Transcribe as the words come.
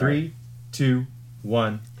3, 2,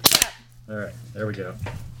 1. All right, there we go.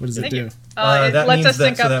 What does it do? It That lets means us that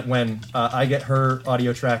sync so up. that when I get her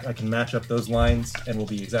audio track, I can match up those lines, and we'll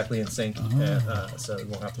be exactly in sync, so we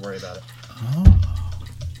won't have to worry about it.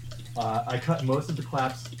 I cut most of the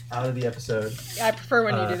claps out of the episode. I prefer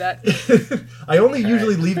when you do that. I only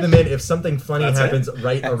usually leave them in if something funny That's happens it?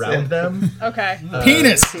 right That's around it. them. Okay.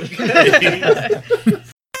 Penis!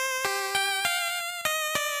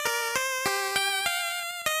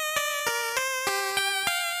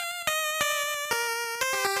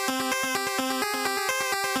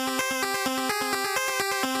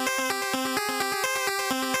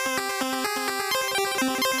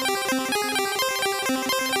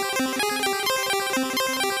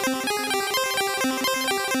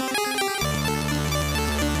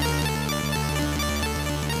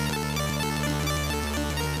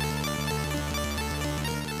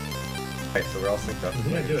 Alright, so we're all synced up.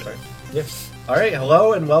 Yeah, do it. Sorry. Yes. Alright,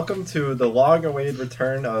 hello and welcome to the long-awaited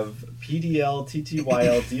return of PDL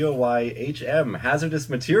TTYL DOY HM Hazardous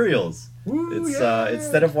Materials. Woo, It's yeah.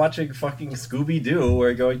 instead of watching fucking Scooby-Doo,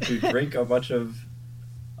 we're going to drink a bunch of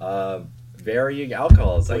varying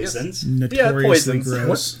alcohols. Poisons? Notoriously poisons.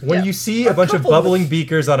 gross. When Yeah. you see a bunch of couple of- bubbling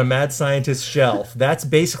beakers on a mad scientist shelf, that's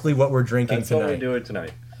basically what we're drinking That's what we're tonight. doing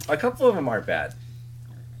tonight. A couple of them aren't bad,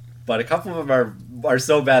 but a couple of them are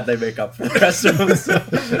so bad they make up for the rest of them. So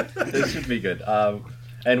it should be good.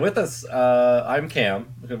 And with us, I'm Cam.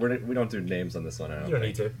 We don't do names on this one. I You don't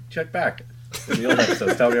need to. Check back in the old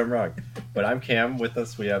episodes. Tell me I'm wrong. But I'm Cam. With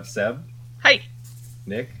us, we have Seb, Hi.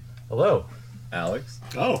 Nick, Hello. Alex,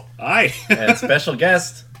 Oh, aye. and special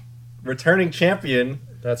guest, returning champion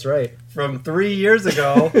That's right. from 3 years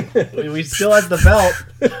ago. We still have the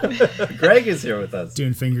belt. Greg is here with us.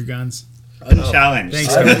 Doing finger guns. Unchallenged.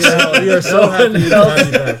 Thanks, I guys. know, We are so happy to have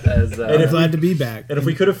you back. As, And if Glad to be back. And if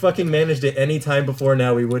we could have fucking managed it any time before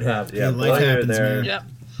now, we would have. yeah, life while you're happens, there, man. Yep.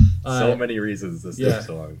 so many reasons this yeah. took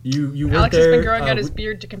so long. You were Alex there. has been growing out his we-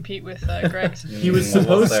 beard to compete with Greg's. He was Almost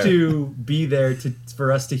supposed there. to be there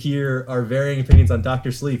for us to hear our varying opinions on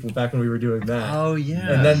Dr. Sleep back when we were doing that. Oh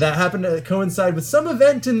yeah. And then that happened to coincide with some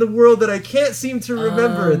event in the world that I can't seem to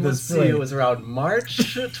remember at this point. It was around March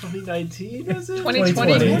 2019, was it?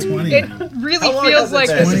 2020. 2020. It really How long feels has it like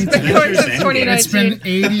been? this has been going since It's 2019. It's been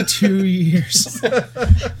 82 years.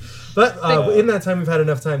 But in that time, we've had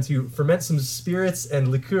enough time to ferment some spirits and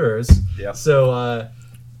liqueurs. Yeah. So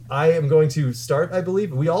I am going to start, I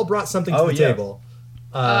believe. We all brought something to Oh, the yeah. table.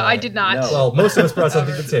 I did not. no. Well, most of us brought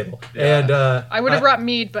something to the table. Yeah. And I would have brought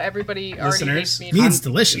mead, but everybody already Listeners, hates mead. Mead's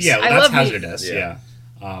delicious. Yeah, I that's love meat. hazardous. Yeah.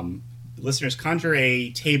 Yeah. Listeners, conjure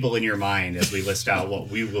a table in your mind as we list out what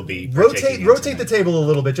we will be partaking in rotate the tonight. table a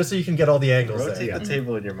little bit just so you can get all the angles Rotate there. the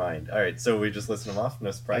table in your mind. All right, so we just listen them off.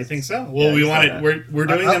 No surprise. I think so. Well, Yeah, we I saw wanted that. we're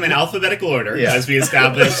doing them in alphabetical order Yeah. as we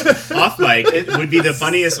established off mic. It would be the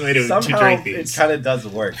funniest way to Somehow drink it these. kind of does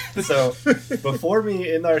work. So before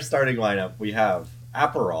me in our starting lineup, we have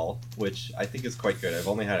Aperol, which I think is quite good. I've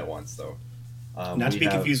only had it once though. Not to we be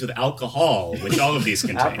have confused with alcohol, which all of these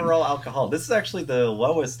contain. Aperol alcohol. This is actually the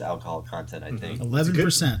lowest alcohol content, I think.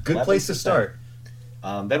 11%. Good place to 11%. start.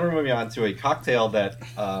 Then we're moving on to a cocktail that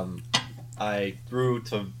I grew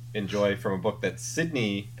to enjoy from a book that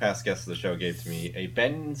Sydney, past guest of the show, gave to me, a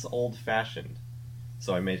Ben's Old Fashioned.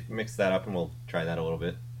 So I mix that up and we'll try that a little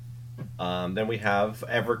bit. Then we have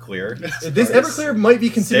Everclear. This Everclear might be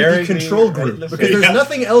considered the Staring me control right in group the because face. there's Yeah.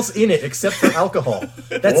 nothing else in it except for alcohol.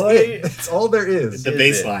 That's Boy. it. That's all there is. The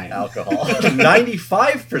Is it baseline. alcohol.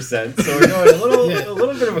 95%, so we're going a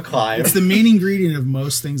little bit of a climb. It's the main ingredient of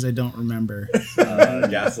most things I don't remember.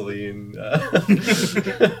 Gasoline,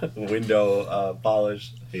 window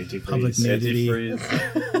polish, Public nudity.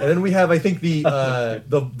 antifreeze. And then we have, I think, the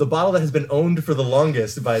bottle that has been owned for the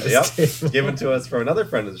longest by this Yep, table. given to us from another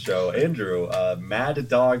friend of the show, Andrew. Mad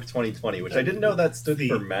Dog 2020, which I didn't know that stood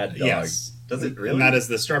for Mad Dog. Yes. Does it really? And that is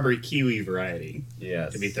the strawberry kiwi variety,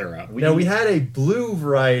 yes. to be thorough. Now we had a blue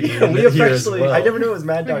variety. Yeah, we here as affectionately. well. I never knew it was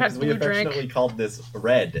Mad We Dog had because we blue drink. affectionately called this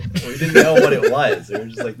red. We didn't know what it was. We were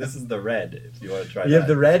just like, "This is the red." If you want to try, We that. have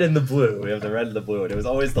the red and the blue. We have the red and the blue, and it was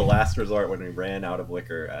always the last resort when we ran out of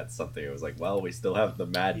liquor at something. It was like, well, we still have the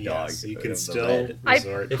Mad Dog. Yes, you We can have the still red. I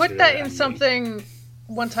resort put to that in meat. something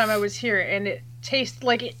one time I was here, and it tasted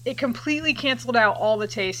like it completely canceled out all the It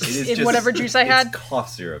tastes is in just- whatever juice I had. It's cough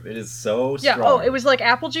syrup. It is so Yeah. strong. Oh, it was like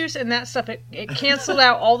apple juice and that stuff. It canceled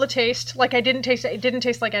out all the taste. Like I didn't taste it. It didn't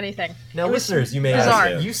taste like anything. Now, It was listeners, you may bizarre.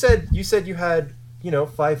 ask. You said you had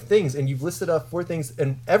 5 things, and you've listed off 4 things,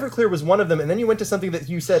 and Everclear was one of them, and then you went to something that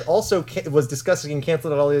you said also was disgusting and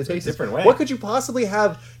canceled at all the other tastes. Different way. What could you possibly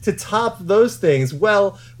have to top those things?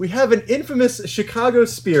 Well, we have an infamous Chicago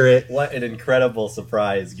Spirit. What an incredible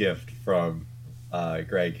surprise gift from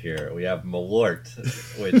Greg here. We have Malort,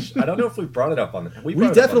 which I don't know if we brought it up on the... We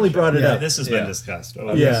definitely brought it Yeah. up. This has been discussed.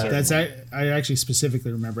 Oh, Yeah. That's I actually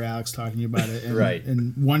specifically remember Alex talking about it and, Right.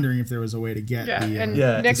 and wondering if there was a way to get Yeah, the and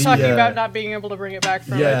Yeah, Nick's the, talking uh, about not being able to bring it back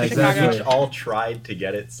from Yeah, Chicago. exactly. We all tried to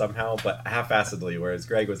get it somehow, but half-assedly, whereas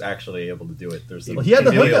Greg was actually able to do it. There's some Well, he had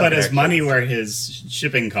the He hookup. put his money where his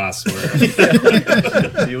shipping costs were.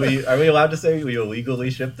 Are we allowed to say we illegally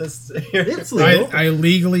shipped this here? It's legal. I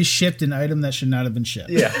legally shipped an item that should not have been shipped.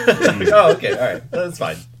 Yeah. Oh, okay. All right. That's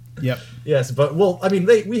fine. Yep. Yes, but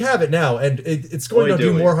we have it now, and it's going We to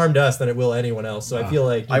do do. more harm to us than it will anyone else. So I feel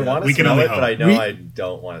like I want to We can smell only it, but hope. I know We- I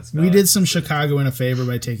don't want to smell We it. did some Chicagoan a favor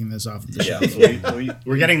by taking this off the Yeah. shelf.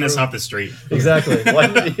 We're getting this off the street. exactly.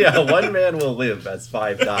 One man will live as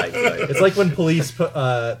 5 die. It's like when police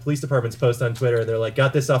departments post on Twitter and they're like,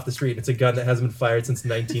 "Got this off the street." And it's a gun that hasn't been fired since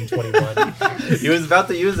 1921. He was about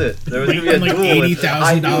to use it. There was going to be a And like duel with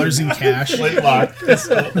 $80,000 in cash. Flintlock.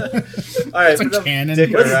 All right, It's a enough cannon.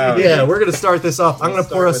 dicking Let's- around. Yeah, we're gonna start this off. I'm gonna Let's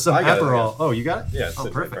pour us start some with- I got it, Aperol. Oh, you got it? Yeah, it's Oh,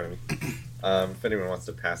 sitting right in perfect. front of me. If anyone wants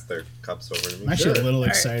to pass their cups over to me. I'm actually Sure. a little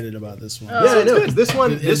excited about this one. Oh. Yeah, I know. 'Cause this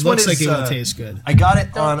one, It this one looks is. like it will taste good. I got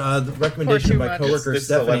it Don't on the recommendation of pour my too much. coworker This is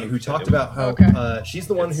Stephanie, 11%. who talked about how Okay. she's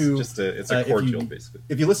the one who. It's uh, a if cordial, you- basically.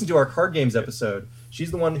 If you listen to our card games episode,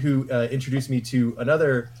 she's the one who introduced me to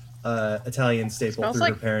another Italian staple Smells through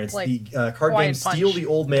her like- parents, like the card game Hawaiian Punch. Steal the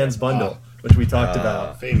Old Man's Bundle, which we talked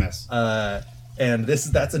about. Famous. And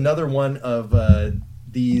that's another one of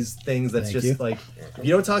these things that's Thank just you. like, if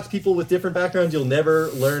you don't talk to people with different backgrounds, you'll never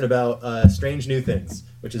learn about strange new things,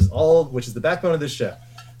 which is the backbone of this show.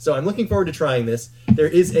 So I'm looking forward to trying this. There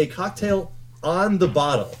is a cocktail on the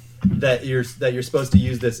bottle that you're supposed to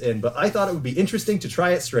use this in, but I thought it would be interesting to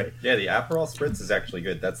try it straight. Yeah, the Aperol Spritz is actually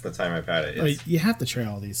good. That's the time I've had it. Like, you have to try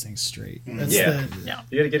all these things straight. That's Yeah. the,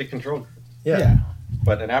 You got to get it controlled. yeah.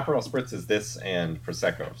 But an Aperol Spritz is this and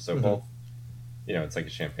Prosecco. So Mm-hmm. both, it's like a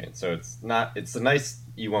champagne. So it's a nice,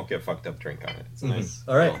 you won't get fucked up drink on it. It's a nice.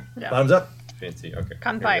 All right, little Yeah. bottoms up. Fancy. Okay.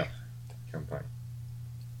 Kanpai. Here we go. Kanpai.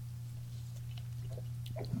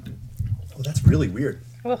 Oh, that's really weird.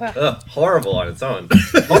 Ugh, horrible on its own.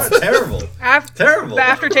 Terrible. Terrible. The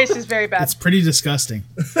aftertaste is very bad. It's pretty disgusting.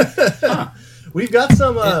 We've got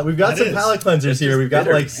some It is. palate cleansers here. We've got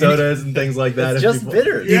bitter. like sodas and things like that. It's if just people-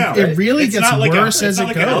 bitter. Yeah. It really It's gets not like worse it's as not it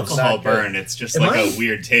like an goes. alcohol Not good. burn. It's just Am like I- a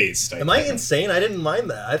weird taste. Am I insane? I didn't mind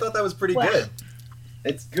that. I thought that was pretty Wow. good.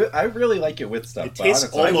 It's good. I really like it with stuff. It but tastes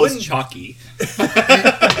honestly, I almost wouldn't- chalky.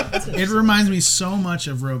 It reminds me so much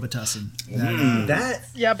of Robitussin. That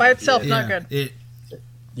Yeah, by itself, not Yeah, good.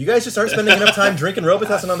 you guys just aren't spending enough time drinking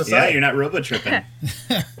Robitussin on the Yeah, side. you're not robo tripping.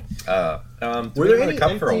 Do Were we there have any a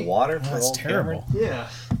cup for a empty- water? For that's old terrible. Yeah.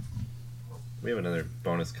 Cameron? We have another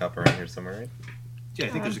bonus cup around here somewhere, right? Yeah, I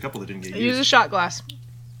think there's a couple that didn't get Use a shot glass.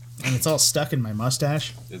 And it's all stuck in my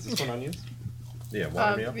mustache. Is this one unused? Yeah,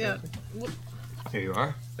 water me up. Yeah. real quick. Here you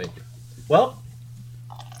are. Thank you. Well,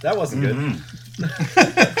 that wasn't good.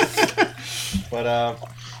 But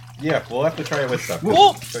yeah, we'll have to try it with stuff.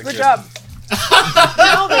 Cool. Very Good job.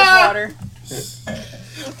 Now there's water.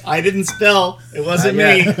 I didn't spill. It wasn't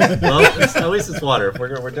Yeah. me. Well, at least it's water.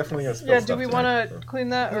 We're definitely gonna spill Yeah, do stuff we tonight, want to clean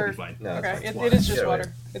that or? be fine. No, it's Okay, fine. it Water. is just Get away.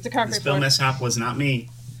 water. It's a The concrete spill floor. mishap was not me.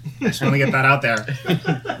 I just want to get that out there.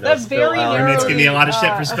 That spill very out. narrow. Roommates give me a lot of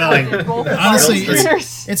shit for spelling. Honestly,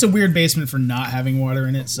 it's, It's a weird basement for not having water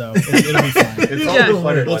in it, so it'll be fine. It's all Yeah. the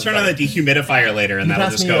water. We'll turn on the dehumidifier later, and You that'll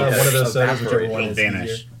pass just me go. one of those Yeah, sodas, whichever evaporate. one It'll is vanish.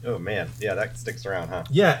 easier. Oh man, yeah, that sticks around, huh?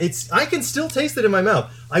 Yeah, I can still taste it in my mouth.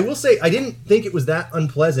 I will say I didn't think it was that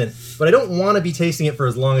unpleasant, but I don't want to be tasting it for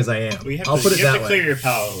as long as I am. We have I'll to, put it you have that to way. clear your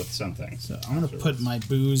palate with something. So I'm gonna put my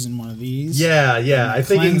booze in one of these. Yeah. I'm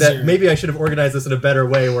thinking that Cleanser. maybe I should have organized this in a better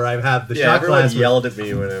way, where I have the Yeah, shot everyone glass. yelled at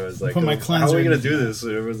me when it was like, Put my "Oh, how are cleanser we gonna in do the- this?"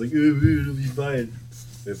 And everyone's like, "It'll be fine."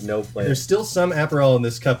 There's no plan. There's still some Aperol in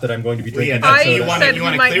this cup that I'm going to be Well, yeah, drinking. that's- I you wanna- said you you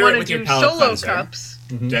wanna might clear it want to with your do palate solo cleanser. cups.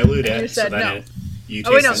 Dilute it. You so said then no. you taste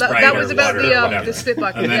Oh wait, no, the that Sprite was or about water the or whatever. the spit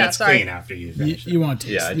bucket. And then Yeah, it's sorry. clean after you You, finish it. you won't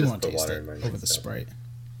taste. Yeah, I you just won't put taste water it in mine over the myself. Sprite.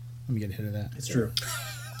 Let me get a hit of that. It's true.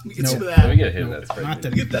 Get No. Let me get a hit of that Sprite. Not the.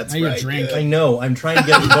 Get that Now you Sprite. drink. I know. I'm trying to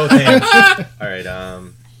get it with both hands. All right,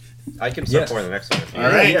 I can start Yeah. pouring the next one. If you All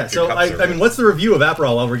right. Yeah. Your So cups I are mean, ready. what's the review of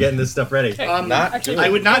Aperol while we're getting this stuff ready? Not Actually, I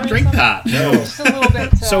would not drink that. Just a little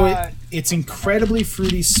bit. So it's incredibly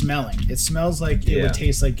fruity smelling. It smells like it Yeah. would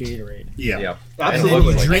taste like Gatorade. Yeah. Yeah, Absolutely. And then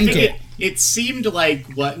you Like- drink I think it, It seemed like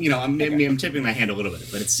what maybe I'm tipping my hand a little bit,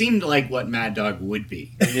 but it seemed like what Mad Dog would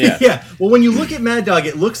be. Yeah. Yeah. Well, when you look at Mad Dog,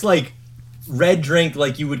 it looks like red drink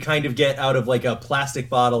like you would kind of get out of like a plastic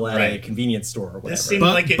bottle at a Right. convenience store or whatever. This seemed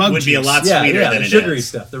Bug- like it bug would be a juice. lot yeah, sweeter than the it sugary is.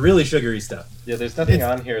 stuff, the really sugary stuff. Yeah, there's nothing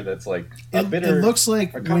It's- on here that's like a It, bitter. it looks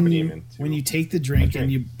like accompaniment to when you take the drink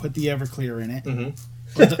and you put the Everclear in it,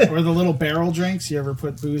 Mm-hmm. or the little barrel drinks. You ever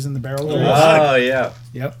put booze in the barrel drinks? Oh yeah.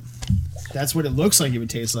 Yep. That's what it looks like it would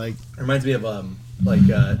taste like. It reminds me of like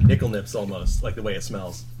nickel nips almost, like the way it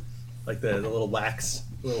smells, like the little wax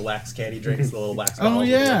candy drinks, the little wax. Oh, bottles with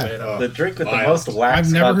yeah. the lid on. The drink with Wild. the most wax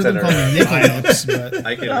I've never heard them content call around. me nickel nips, but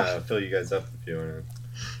I can fill you guys up if you want.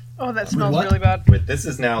 Oh, that smells what? really bad. With this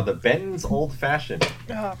is now the Benton's Old Fashioned.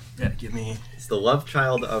 Oh, Yeah, give me. It's the love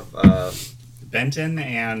child of Benton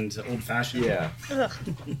and Old Fashioned. yeah. ugh.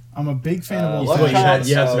 I'm a big fan of Uh, old love What, you, fashioned.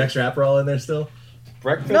 you have some So- extra Aperol in there still?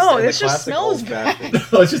 Breakfast. No, and this the just classic smells Old bad. Fashioned.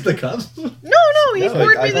 Oh, it's just the cup. No, he No,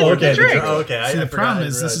 poured I- me the, oh, the drink. Okay. See, I the forgot problem I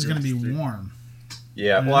is this is going to be realized warm.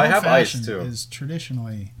 Yeah. And Well, I an have ice old-fashioned too. Is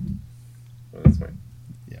traditionally Oh, that's fine.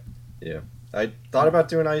 Yeah. Yeah. I thought about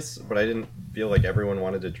doing ice, but I didn't feel like everyone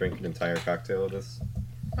wanted to drink an entire cocktail of this.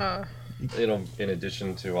 In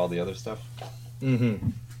addition to all the other stuff. Mm-hmm.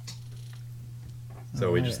 So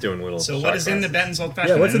we're just doing little. So shot what is in the glasses. Benton's Old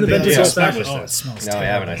Fashioned? Yeah, what's in the I didn't Benton's think Old we Fashioned? Oh, it established smells No, I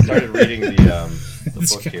terrible. haven't. I started reading the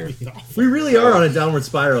It's book gonna here. be awful. We really are on a downward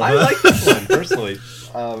spiral. I huh? like this one personally.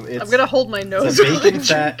 It's, I'm gonna hold my nose it's a while I bacon drink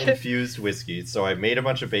fat it. infused whiskey. So I made a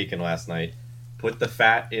bunch of bacon last night, put the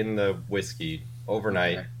fat in the whiskey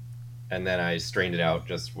overnight, Okay. and then I strained it out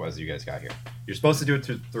just as you guys got here. You're supposed to do it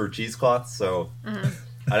through cheesecloths, so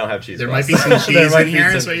I don't have cheesecloths. There might be some cheese in here,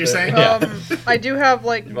 is what you're saying? Yeah. I do have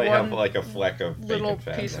like You might one have like a fleck of little bacon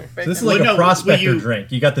fat. piece there. of So bacon. this is like Well, a no, prospector will you-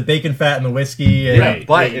 drink. You got the bacon fat and the whiskey. And Right.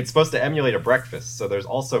 But Yeah. it's supposed to emulate a breakfast, so there's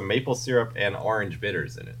also maple syrup and orange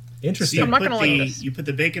bitters in it. So Interesting. you I'm not put gonna like the this. you put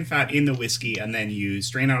the bacon fat in the whiskey, and then you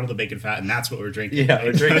strain out all the bacon fat, and that's what we're drinking. Yeah,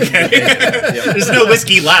 we're right? drinking Okay. bacon. Yep. There's no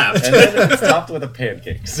whiskey left. And then it's topped with a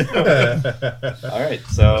pancake. So. All right,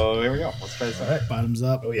 so here we go. Let's try this out. Bottoms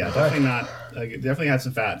up. Oh yeah, definitely not. Definitely had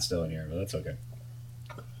some fat still in here, but that's okay.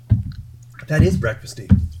 That is breakfasty.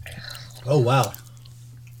 Oh wow.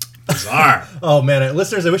 Bizarre. Oh man,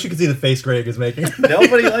 listeners, I wish you could see the face Greg is making.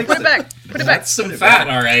 Nobody likes Put it back. Put it back. That's some fat,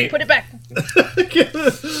 all right. Put it back.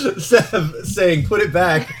 Sev saying, "Put it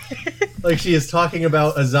back," like she is talking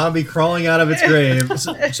about a zombie crawling out of its grave.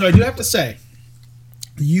 So I do have to say,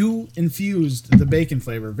 you infused the bacon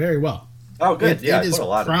flavor very well. Oh, good. It, Yeah, it I is put a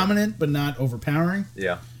lot prominent but not overpowering. in it.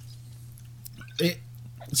 Yeah.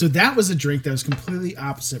 So that was a drink that was completely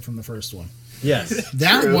opposite from the first one. Yes.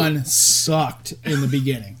 That True. one sucked in the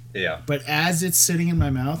beginning, Yeah. but as it's sitting in my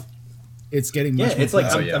mouth, it's getting Yeah, much more it's like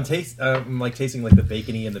pleasant. yeah. I'm like tasting like the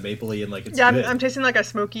bacony and the mapley and like it's Yeah, good. I'm tasting like a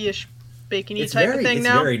smoky-ish, bacony it's type very, of thing it's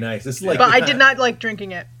now. very nice. This is like But the I kind- did not like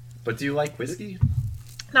drinking it. But do you like whiskey?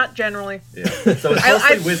 Not generally. Yeah. So it's I-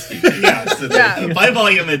 mostly I- whiskey. Yeah. That's the Yeah. thing. By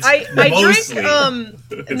volume, it's I mostly.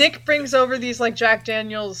 drink. Nick brings over these like Jack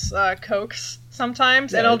Daniel's Cokes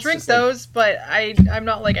sometimes, and Yeah, I'll it's drink just like- those. But I'm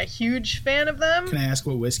not like a huge fan of them. Can I ask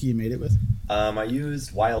what whiskey you made it with? I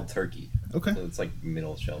used wild turkey. Okay. So it's like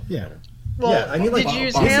middle shelf. Yeah. Well, Yeah, I mean, like, did you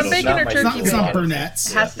use bottle- ham bottle- bacon not or my- turkey It's not, it's not bacon?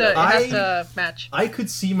 Burnett's. Has to it I- has to match. I could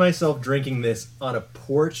see myself drinking this on a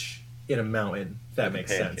porch in a mountain. If that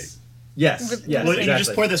makes pancake. sense. Yes. With- Yes. Well, exactly. you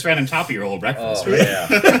just pour this right on top of your whole breakfast, Oh, right? yeah.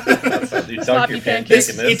 That's how you dunk Sloppy your pancake. pancake This,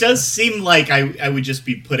 in this. it does seem like I would just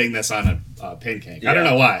be putting this on a pancake. I don't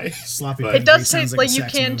Yeah. know why. Sloppy But- It does pancake taste sounds like a you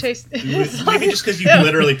sex can move. taste. Maybe just because you Yeah.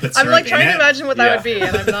 literally put syrup I'm like trying in to it. imagine what that Yeah. would be,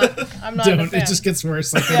 and I'm not a Don't, fan. it just gets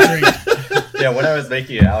worse like the drink. Yeah, when I was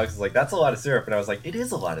making it, Alex was like, "That's a lot of syrup," and I was like, "It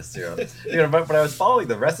is a lot of syrup." But I was following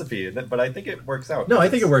the recipe, but I think it works out. No, I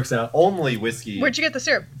think it works out. Only whiskey. Where'd you get the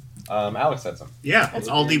syrup? Alex had some. Yeah, it's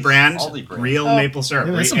Aldi brand, Aldi brand. real Oh. maple syrup.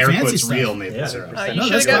 Yeah, that's some Air fancy quotes, stuff. real maple Yeah. syrup. You No, should've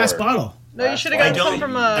that's got- glass bottle. No, you should have I got some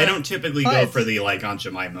from. I don't typically go Fives. for the like Aunt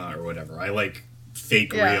Jemima or whatever. I like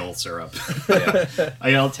fake Yeah. real syrup. Yeah.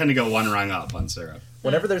 I'll tend to go one rung up on syrup.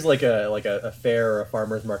 Whenever there's like a fair or a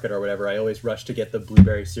farmer's market or whatever, I always rush to get the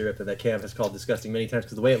blueberry syrup that Cam has called disgusting many times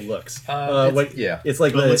because the way it looks. Yeah. It's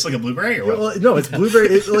like But it the, looks like a blueberry or what? well, no, it's blueberry.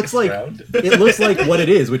 It looks like Round. it looks like what it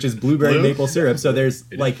is, which is blueberry Blue? maple syrup. So there's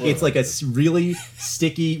It is like blue. it's like a really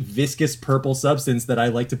sticky, viscous purple substance that I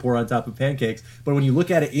like to pour on top of pancakes. But when you look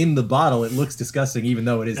at it in the bottle, it looks disgusting, even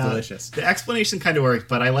though it is delicious. The explanation kind of works,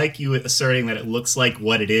 but I like you asserting that it looks like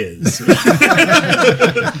what it is. He's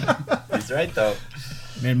right though.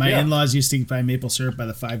 Man, my Yeah. in-laws used to buy maple syrup by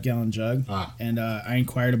the 5-gallon jug, Ah. and I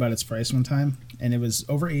inquired about its price one time, and it was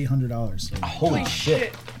over $800. Holy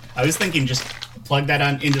shit! I was thinking just plug that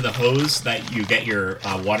on into the hose that you get your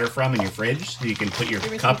water from in your fridge, so you can put your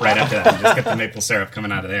me cup some right up to that and just get the maple syrup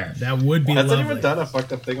coming out of there. That would be Has lovely. anyone done a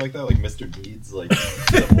fucked up thing like that? Like Mr. Deeds, like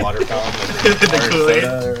the water fountain, The like Kool-Aid.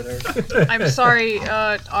 soda or whatever. I'm sorry,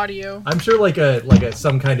 audio. I'm sure like a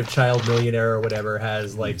some kind of child millionaire or whatever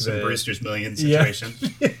has like Some the Brewster's Millions Yeah. situation.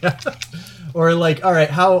 or like, all right,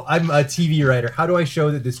 how I'm a TV writer. How do I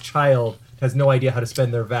show that this child has no idea how to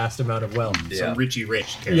spend their vast amount of wealth? Yeah. Some Richie Rich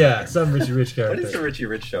character. Yeah, some Richie Rich When character. is the Richie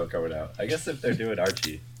Rich show coming out? I guess if they're doing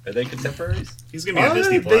Archie, are they contemporaries? He's gonna be on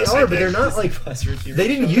Disney They Plus. I are, but think. they're not like. Plus Richie They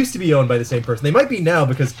Rich didn't show? used to be owned by the same person. They might be now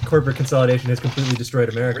because corporate consolidation has completely destroyed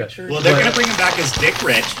America. Richard? Well, they're But- gonna bring him back as Dick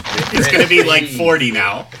Rich. He's gonna be like 40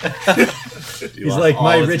 now. He's wants like, all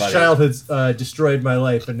my his rich money. childhood's destroyed my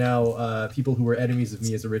life, and now people who were enemies of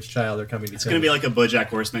me as a rich child are coming to It's kill gonna me. be like a BoJack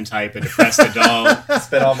Horseman type, a depressed adult.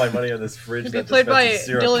 Spent all my money on this fridge. It'd be that played by dispenses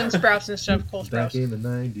syrup. Dylan Sprouse instead of Cole Back Sprouse. in the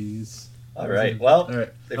 90s. All right. Well, All right.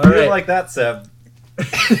 if All you right. didn't like that, Seb,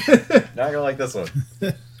 not gonna like this one.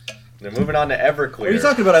 Now moving on to Everclear. What are you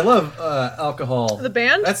talking about? I love alcohol. The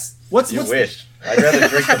band? That's what's You what's wish. I'd rather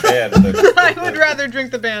drink the band than. I would rather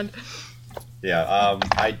drink the band. Yeah.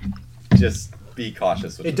 I just be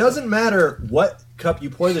cautious with It this doesn't matter what cup you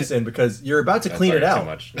pour this in because you're about to one. clean it That's out.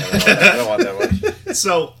 already too much. I don't want that much.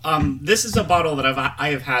 So, this is a bottle that I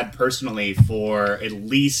have had personally for at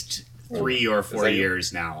least 3 or 4 that you?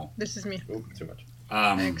 years now. This is me. Ooh, too much.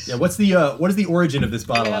 Thanks. Yeah. What is the origin of this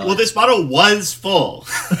bottle? Yeah. Well, this bottle was full.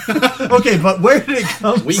 Okay, but where did it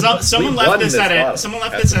come? We- Someone we left won this this at bottle. someone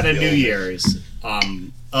left That's this at a the New old Year's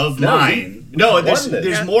of No, mine. we No, won there's this.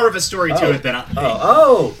 there's Yeah. more of a story to Oh. it than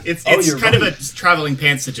It's it's you're kind right. of a traveling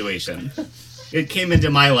pants situation. It came into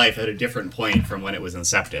my life at a different point from when it was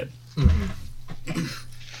incepted.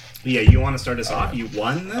 Yeah, you want to start us off? You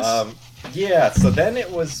won this? Yeah. So then it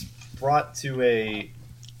was brought to a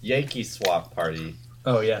Yankee swap party.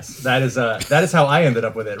 Oh yes, that is how I ended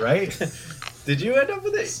up with it, right? Did you end up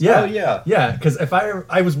with it? Yeah. Oh yeah. Yeah, because if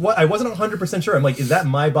I wasn't 100% sure. I'm like, is that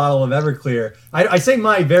my bottle of Everclear? I say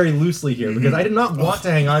my very loosely here because I did not want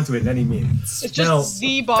to hang on to it in any means. It's Now- just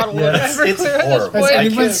the bottle Yeah, of it's Everclear horrible. at Has this point. I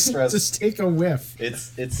anyone can't s- express- just take a whiff?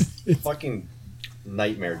 It's fucking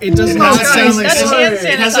nightmare. It does It not has- sound like that's something- hand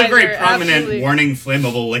it has a very sanitizer, prominent absolutely. warning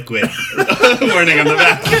flammable liquid warning on the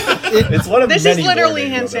back. It's one of This is many literally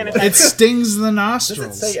warnings hand on the sanitizer. It stings the Does it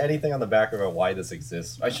nostrils. say anything on the back about why this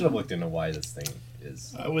exists? I should have looked into why this thing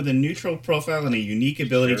is. With a neutral profile and a unique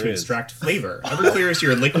ability Sure to is. extract flavor. Everclear is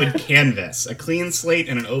your liquid canvas, a clean slate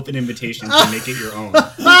and an open invitation to make it your own.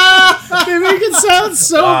 They make it sound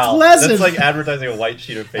so Wow, pleasant. that's like advertising a white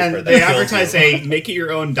sheet of paper. And that they kills advertise you. a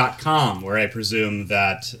makeitYourOwn.com, where I presume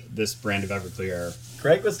that this brand of Everclear.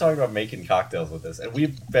 Greg was talking about making cocktails with this, and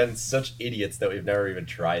we've been such idiots that we've never even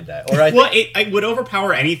tried that. Or I Well, it would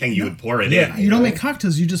overpower anything you would pour it Yeah. in. You don't make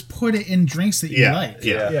cocktails. You just put it in drinks that you Yeah, like.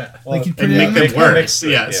 yeah. Yeah. Like you put And it make in them the worse, mixer,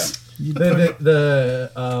 yes. You put it-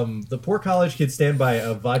 The poor college kid standby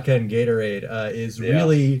of vodka and Gatorade is Yeah.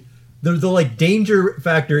 really the like danger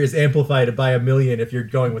factor is amplified by a million if you're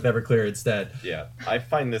going with Everclear instead. Yeah, I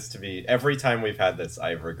find this to be every time we've had this,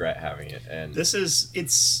 I regret having it. And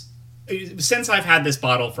It's since I've had this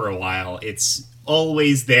bottle for a while, it's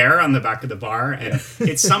always there on the back of the bar, and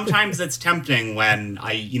it's tempting when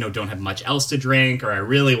I don't have much else to drink, or I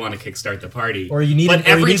really want to kickstart the party, Or you need, but or you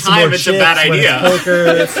every need some time more it's a bad chips when it's idea. poker.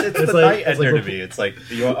 it's the night ender like- to me. It's like,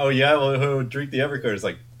 oh yeah, well, who drink the Everclear? It's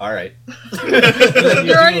like, all right.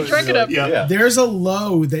 You're already drunk it up. Yeah. Yeah, There's a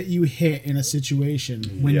low that you hit in a situation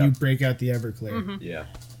when Yeah. you break out the Everclear. yeah.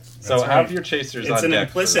 So That's have right. your chasers It's on an deck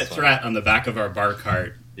for implicit this one. threat on the back of our bar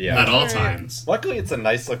cart Yeah. at all Right. times. Luckily, it's a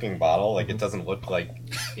nice looking bottle. Like it doesn't look like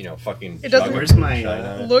fucking. It doesn't jug Where's of my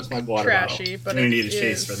China. Look my water trashy, bottle? but I'm gonna it need a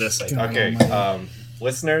chase is. for this. I think. God Okay, almighty.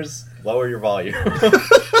 listeners, lower your volume. All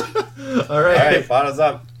right. All right, bottoms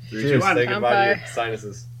up. 3, 2, Cheers. 1. Say goodbye to your Bye.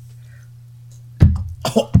 sinuses.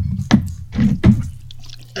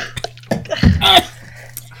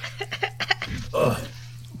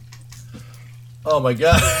 Oh my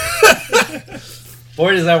god.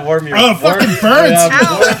 Boy, does that warm your. Oh, it fucking warm-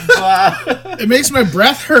 burns. Yeah, It makes my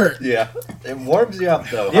breath hurt. yeah, it warms you up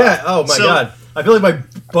though. Yeah. Oh my So- god. I feel like my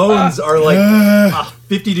bones are like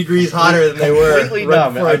 50 degrees hotter than they were Completely right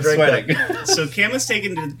numb. before I I'm drank sweating. that. So Cam has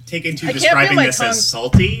taken to I can't describing feel my this tongue. as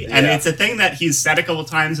salty, and Yeah. it's a thing that he's said a couple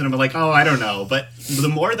times, and I'm like, oh, I don't know. But the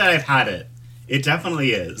more that I've had it, it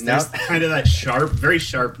definitely is. Now- There's kind of that sharp, very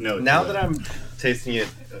sharp note. Now to that it. I'm tasting it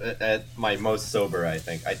at my most sober. I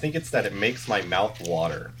think it's that it makes my mouth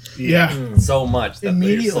water Yeah. so much that your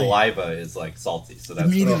Immediately. saliva is like salty. So that's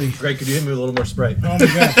Immediately. Greg, could you hit me with a little more Sprite? Oh my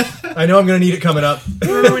god. I know I'm gonna need it coming up,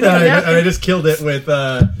 and I just killed it with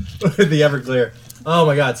the Everclear. Oh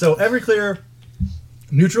my god! So Everclear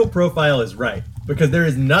neutral profile is right because there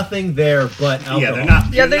is nothing there but alcohol. Yeah, they're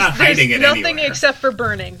not. Yeah, You're not hiding there's it nothing anywhere. except for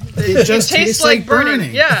burning. It just tastes like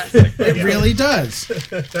burning. Yeah. It really does.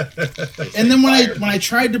 And then when I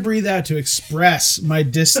tried to breathe out to express my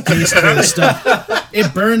distaste for the stuff,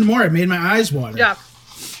 it burned more. It made my eyes water. Yeah.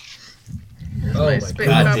 Oh my Spit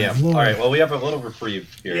god! it up. damn. Lord. All right, well, we have a little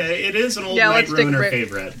reprieve here. Yeah, it is an old Yeah, night let's take a ruiner break.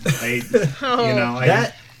 favorite. Oh.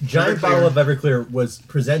 That giant Everclear. bottle of Everclear was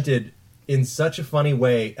presented in such a funny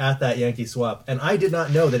way at that Yankee swap, and I did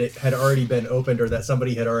not know that it had already been opened or that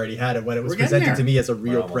somebody had already had it when it was We're getting presented there. to me as a We're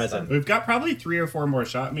real almost present. We've got probably 3 or 4 more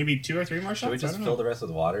shots, maybe 2 or 3 more Should we shots. I just don't fill know. the rest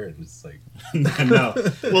with water and just like? No.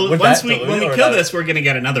 Well, Would once that when dilute we or kill not? this, we're gonna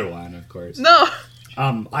get another one, of course. No.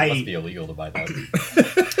 Must I be illegal to buy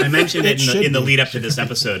that. I mentioned It it should in the be. lead up to this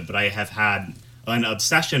episode, but I have had an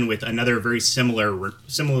obsession with another very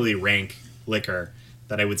similarly rank liquor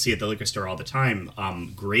that I would see at the liquor store all the time.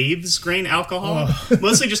 Graves grain alcohol,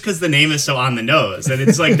 mostly just because the name is so on the nose, and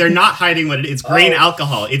it's like they're not hiding what it is. Grain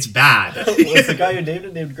alcohol, it's bad. Was the guy who named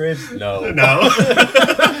it named Graves? No. No.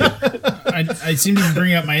 I seem to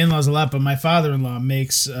bring up my in-laws a lot, but my father-in-law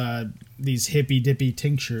makes these hippy-dippy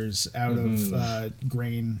tinctures out of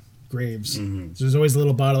graves. So there's always a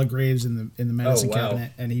little bottle of graves in the medicine wow.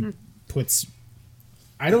 cabinet, and he puts,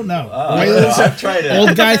 I don't know, I've tried it.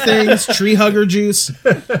 old guy things, tree hugger juice.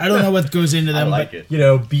 I don't know what goes into I them, like but it. You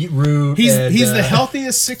know, beetroot. he's and, the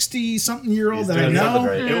healthiest 60-something-year-old He's that I doing something know.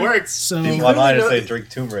 right. It works. So People online know- are saying drink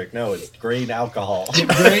turmeric. No, it's grain alcohol.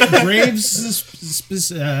 Graves.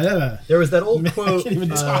 There was that old quote. can't even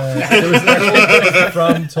talk. There was that old quote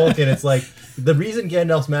from Tolkien. It's like the reason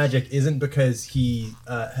Gandalf's magic isn't because he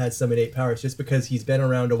has some innate power. It's just because he's been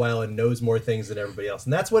around a while and knows more things than everybody else.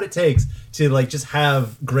 And that's what it takes to like just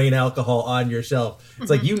have grain alcohol on your shelf. It's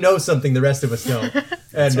like you know something the rest of us don't,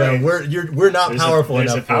 and right. we're not powerful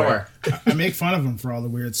there's enough a power. for it. I make fun of him for all the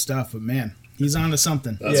weird stuff, but man, he's on to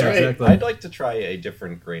something. That's Yeah, right. exactly. I'd like to try a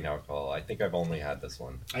different grain alcohol. I think I've only had this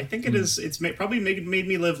one. I think it is. It's probably made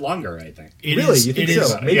me live longer. I think. It Really? is- You think it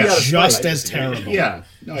so? is Maybe Yeah. out of just spite. as terrible. Yeah.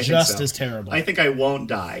 No, I think Just so. as terrible. I think I won't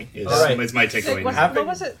die. Is, All right. is my takeaway. What, now. what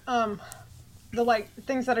was it? The like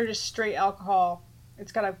things that are just straight alcohol.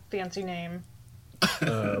 It's got a fancy name.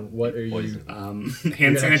 What are you? Poison.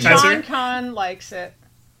 Hand Yeah. Sean sanitizer. Khan likes it.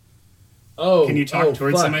 Oh, Can you talk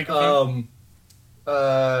towards the fuck. microphone?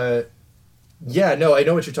 Yeah, no, I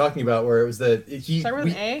know what you're talking about. Where it was Start with an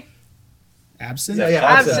A. Absinthe? Yeah, yeah,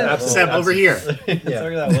 Absinthe. absinthe. Seb, over here. Look at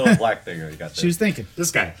that little black thing you got there. She was thinking.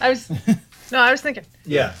 This guy. I was thinking.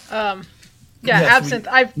 Yeah. Yeah, Yes, absinthe.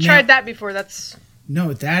 I've No. tried that before. That's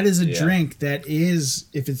No, that is a Yeah. drink that is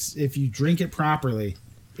if you drink it properly,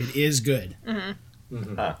 it is good.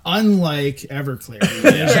 Unlike Everclear,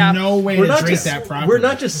 there's Yeah. no way We're to not drink just that properly. we're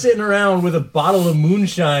not just sitting around with a bottle of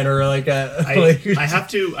moonshine or like a. I have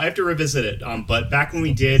to revisit it. But back when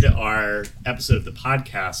we did our episode of the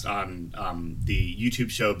podcast on the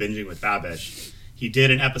YouTube show Binging with Babish, he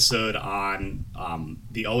did an episode on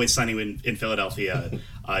the Always Sunny in Philadelphia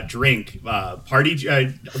drink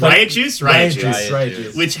riot juice, Riot juice. Riot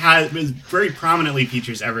juice. which very prominently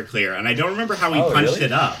features Everclear, and I don't remember how he Oh, punched really?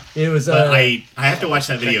 it up. It was. But I have to watch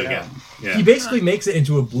that video check it again. Yeah. He basically makes it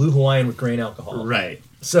into a blue Hawaiian with grain alcohol. Right.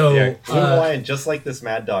 So Yeah, Blue Hawaiian, just like this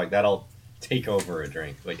Mad Dog, that'll take over a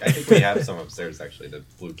drink. Like I think we have some upstairs actually. The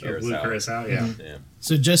blue curacao. Blue Curacao, yeah. Yeah.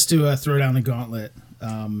 So just to throw down the gauntlet,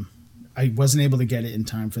 I wasn't able to get it in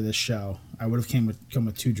time for this show. I would have come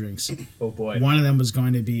with 2 drinks. oh boy. One of them was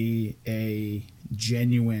going to be a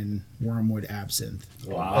genuine Wormwood absinthe.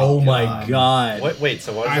 Wow. Oh my god. What? Wait.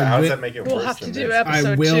 So what is I that? How does wi- that make it We'll worse have to than do this? episode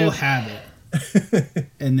I will 2. have it,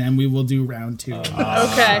 and then we will do round 2.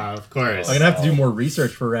 Okay. Of course. I'm gonna have to do more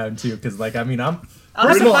research for round 2 because, like, I mean, I'll have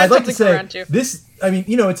first to of all, find I'd like to something for say round 2. this. I mean,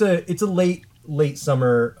 you know, it's a late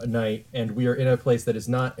summer night, and we are in a place that is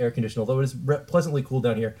not air conditioned, although it is pleasantly cool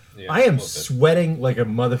down here. Yeah, I am a little bit. sweating like a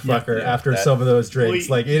motherfucker Yeah, after that- some of those Well, drinks.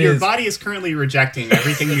 Like it your is. body is currently rejecting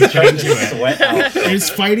everything you put into it. Sweat out. It's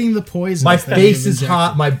fighting the poison. My that face you've is injected.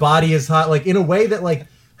 hot. My body is hot. Like in a way that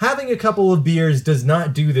having a couple of beers does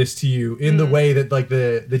not do this to you in the way that like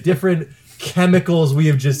the different chemicals we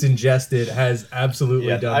have just ingested has absolutely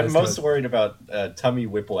Yeah, done I'm this to most us. worried about tummy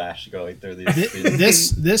whiplash going through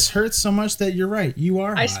these. This hurts so much that you're right. You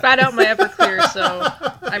are. I hot. spat out my Everclear,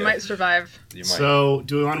 so I might survive. You might. So,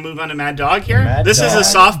 do we want to move on to Mad Dog here? Mad this is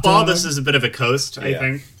a Dog. softball. This is a bit of a coast, I Yeah.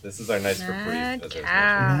 think. This is our nice Mad reprieve. Mad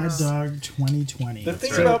cow. Dog 2020. The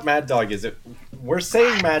thing right. about Mad Dog is that we're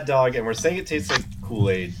saying Mad Dog and we're saying it tastes like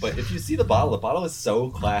Kool-Aid, but if you see the bottle is so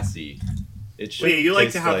classy. It should Wait, you like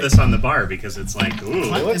taste to have this on the bar because it's like, ooh.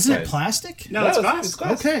 Pla- looks Isn't it nice. plastic? No, it's it's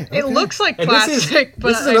glass. Okay. It looks like And plastic, but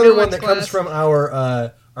this is I another know one it's that comes glass. from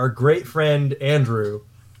our great friend Andrew,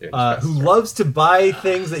 Yeah, who loves to buy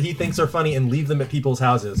things that he thinks are funny and leave them at people's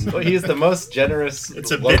houses. Well, he's the most generous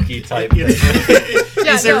It's a Loki bit, type. He's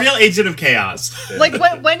Yeah, a no. real agent of chaos. Like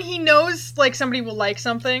when he knows like somebody will like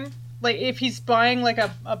something, like if he's buying like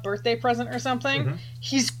a birthday present or something,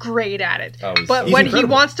 he's great at it. Oh, but he's when incredible.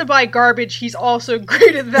 he wants to buy garbage, he's also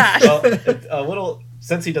great at that. Well, a little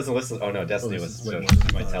since he doesn't listen. Oh no, Destiny this was is what so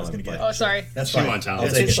I might was tell gonna him. get. But, Oh, sorry. That's She fine. won't tell. I'll it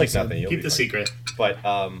take tastes it. like nothing. You'll Keep be the fine. secret. But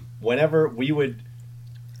whenever we would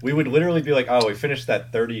literally be like, oh, we finished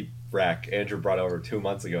that 30 rack Andrew brought over 2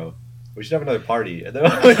 months ago. We should have another party. And then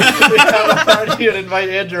we have a party and invite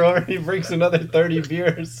Andrew over and he brings another 30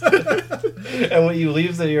 beers. And he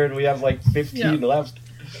leaves it here and we have like 15 left.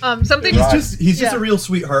 Something. Right. He's just Yeah. a real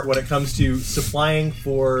sweetheart when it comes to supplying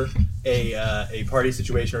for a party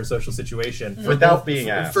situation or a social situation Without being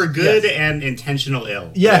asked. For good Yes. and intentional ill.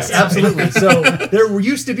 Yes, Yeah. absolutely. So there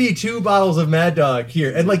used to be 2 bottles of Mad Dog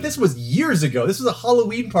here, and like this was years ago. This was a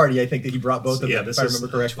Halloween party, I think, that he brought both of Yeah, them, this if I was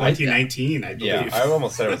remember correctly. 2019, I Yeah, believe. I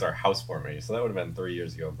almost said it was our housewarming, so that would have been 3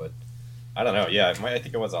 years ago, but I don't know. Yeah, I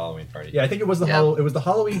think it was a Halloween party. Yeah, I think it was the Yeah. it was the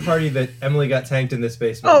Halloween party that Emily got tanked in this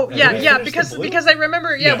basement. Oh And yeah, we yeah. finished Because the blue. I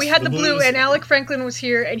remember. Yeah, Yes, we had the the blue, blues. and Alec Franklin was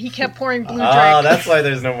here, and he kept pouring blue Ah, drink. that's why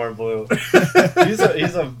there's no more blue.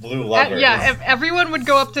 he's a blue lover. Yeah, if everyone would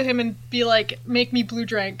go up to him and be like, "Make me blue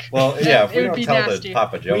drink." Well, yeah, if It we would don't be tell nasty. the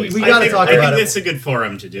Papa Joey's. We I gotta think, talk I about think it. that's a good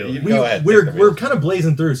forum to do it. Go ahead, we're take the we're wheel. kind of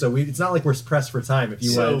blazing through, so it's not like we're pressed for time. If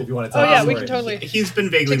you So- want to Oh tell yeah, the we story. can totally. He's been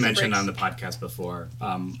vaguely Take some mentioned breaks. on the podcast before.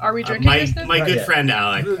 Are we drinking my this then? my Not good yet. friend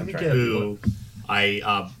Alec, We can. who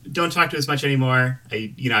I don't talk to as much anymore.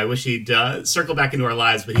 I wish he'd circle back into our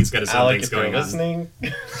lives, but he's got his own Alec, things if you're going on. listening,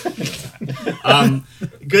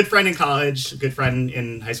 Good friend in college, good friend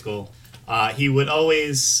in high school. He would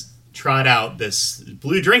always trot out this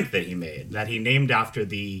blue drink that he made, that he named after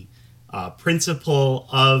the principal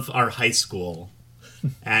of our high school,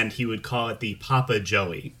 and he would call it the Papa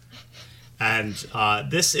Joey. And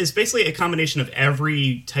this is basically a combination of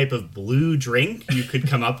every type of blue drink you could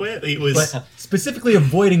come up with. It was but specifically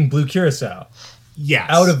avoiding blue curacao yes.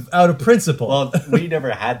 out of principle. well, we never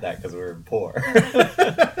had that because we were poor.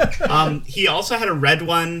 He also had a red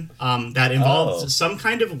one that involved Oh. some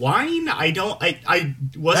kind of wine. I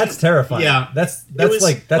wasn't. that's terrifying. Yeah, that's was-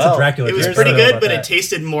 like that's well, a Dracula. it was drink. pretty I don't know good, about but that. it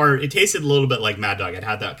tasted more. It tasted a little bit like Mad Dog. It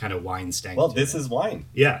had that kind of wine stank. Well, to this it. is wine.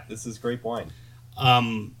 Yeah. This is grape wine.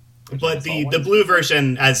 But It's the all the wine. blue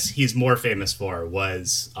version, as he's more famous for,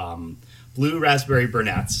 was blue raspberry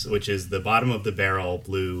burnett's, which is the bottom of the barrel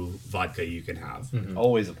blue vodka you can have.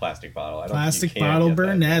 Always a plastic bottle. I don't Plastic you can't bottle get that.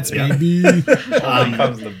 Burnett's, Yeah. baby. Only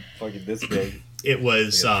comes the fucking this big. It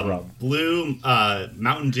was Like a rum. blue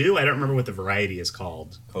Mountain Dew. I don't remember what the variety is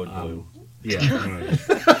called. Code blue. Yeah.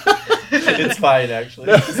 It's fine actually.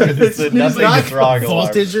 It's nothing not is wrong. along.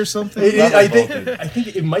 Voltage or something. Not I like think voltage. I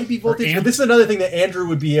think it might be voltage, amp. but this is another thing that Andrew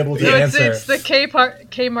would be able to No, it's, answer. it's the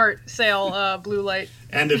Kmart sale blue light.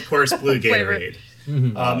 And of course, blue Flavor. Gatorade.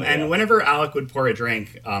 Mm-hmm. And whenever Alec would pour a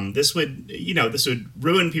drink, this would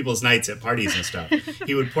ruin people's nights at parties and stuff.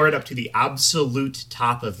 He would pour it up to the absolute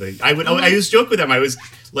top of the. I used to joke with him. I was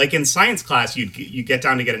like in science class, you get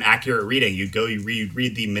down to get an accurate reading. You'd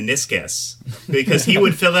read the meniscus because he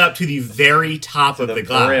would fill it up to the very top of the the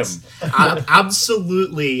glass,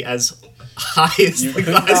 absolutely as high as You the could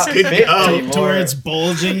glass not could fit go. anymore. To where it's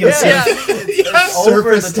bulging. Yeah. Surface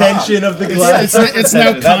Over the top. tension of the glass. It's now That's the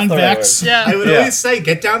right convex. word. Yeah. I would Yeah. always say,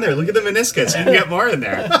 get down there, look at the meniscus. You can get more in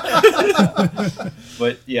there.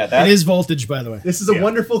 But yeah, that It is voltage, by the way. This is a Yeah.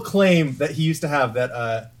 wonderful claim that he used to have that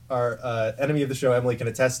our enemy of the show, Emily, can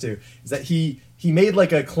attest to. Is that he made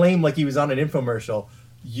like a claim like he was on an infomercial.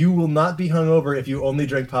 You will not be hungover if you only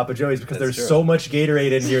drink Papa Joey's because That's there's true. so much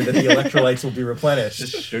Gatorade in here that the electrolytes will be replenished.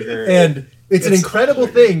 just sugar. And it's an incredible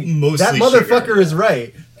thing. mostly That motherfucker sugar. is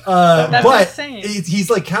right. That's But insane.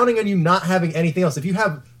 he's like counting on you not having anything else. If you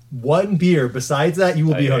have one beer besides that, you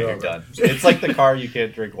will be you're hungover. done. It's like the car you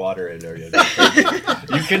can't drink water in. Or you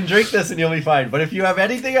can drink this and you'll be fine. But if you have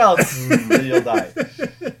anything else, then you'll die.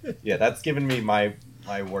 Yeah, that's given me my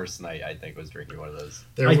my worst night, I think, was drinking one of those.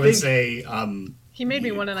 There I was think- a He made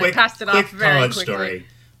me one, and I quick, passed it quick off very college quickly. story.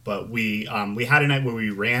 But we had a night where we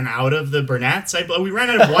ran out of the Burnett's. We ran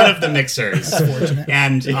out of one of the mixers,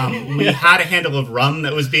 and we had a handle of rum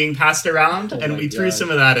that was being passed around, and my we threw God. some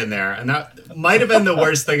of that in there, and that might have been the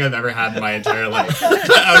worst thing I've ever had in my entire life,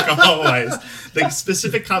 alcohol-wise. The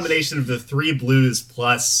specific combination of the 3 Blues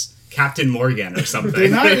plus Captain Morgan or something. They're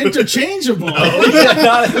not interchangeable. Not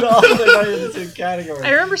at all. They're not in the same category.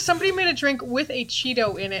 I remember somebody made a drink with a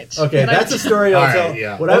Cheeto in it. Okay, and I- that's a story I'll All right, tell.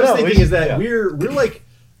 yeah. What I was no, thinking we is that should- we're like,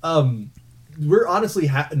 we're honestly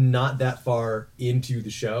not that far into the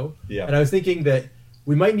show. Yeah. And I was thinking that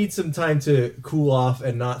we might need some time to cool off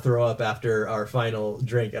and not throw up after our final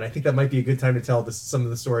drink. And I think that might be a good time to tell some of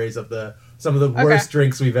the stories of some of the worst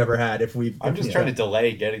drinks we've ever had. I'm just trying to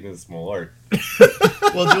delay getting this Malort.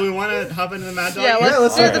 Well, do we want to hop into the Mad Dog? Yeah, Yeah, let's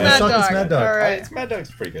let's do do it. the Let's Mad talk this Dog. Mad Dog. All right. It's Mad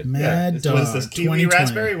Dog's pretty good. Mad it's Dog. What is this, kiwi 2020.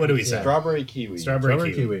 raspberry? What do we say? Strawberry kiwi.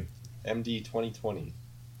 Strawberry kiwi. MD 2020.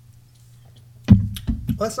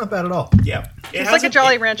 Well, that's not bad at all. Yeah. It It's has like a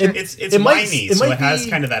Jolly Rancher. It's It might- winey, it so might it has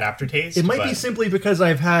be- kind of that aftertaste. It might but- be simply because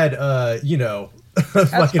I've had, fucking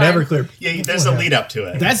fine. Everclear. Yeah, there's a lead up to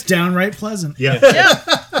it. That's downright pleasant. yeah. Yeah.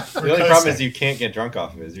 The only problem coasting. is you can't get drunk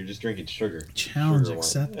off of it. You're just drinking sugar. Challenge Sugar wine.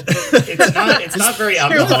 accepted. It's not very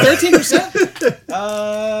alcoholic.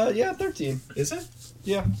 13%? Yeah, 13. Is it?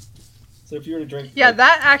 Yeah. So if you were to drink... Yeah,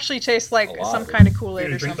 that actually tastes like A lot some of it. kind of You're Kool-Aid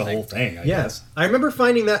gonna or drink the something. whole thing, I Yeah, guess. I remember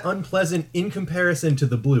finding that unpleasant in comparison to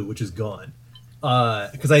the blue, which is gone.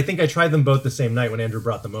 Because I think I tried them both the same night when Andrew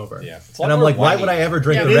brought them over. Yeah. It's a lot And I'm more like, why winey. would I ever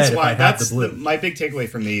drink Yeah, the it red is if I wine. have That's the blue? my big takeaway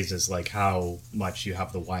from these is like how much you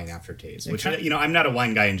have the wine aftertaste. Which kinda- I'm not a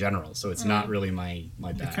wine guy in general, so it's not really my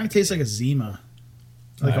bag. It kind of tastes like a Zima.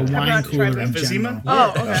 Like a I've wine not cooler tried in Emphysema? general.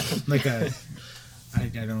 Oh, okay. Like a... I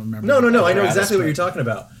don't remember. No, I know Yeah, exactly what that's you're talking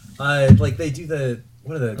about. Like they do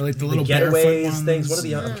what are the Or like the little barefoot getaways things? ones. What are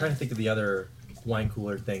the? I'm trying to think of the other wine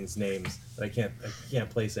cooler things names, but I can't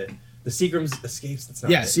place it. The Seagram's Escapes. That's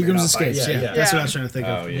not Yeah, it. Seagram's Smirnoff Escapes. Ice. Yeah, Yeah. that's what Yeah. I was trying to think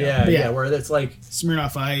Oh, of. yeah. Yeah, But yeah, yeah. where it's like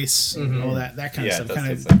Smirnoff Ice, all that kind of Yeah, it stuff does kind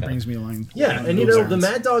taste like of that. brings me along. yeah, and you those know the rounds.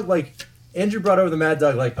 Mad Dog, like Andrew brought over the Mad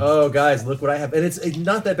Dog, like, oh guys, look what I have, and it's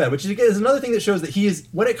not that bad. Which is again is another thing that shows that he is,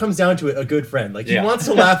 when it comes down to it, a good friend. Like he Yeah. wants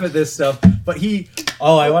to laugh at this stuff, but he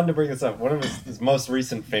Oh, I wanted to bring this up. One of his most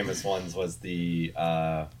recent famous ones was the...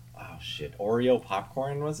 Oreo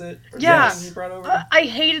popcorn, was it? Or Yeah. something he brought over? I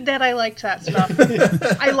hated that I liked that stuff.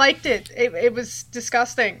 I liked it. It was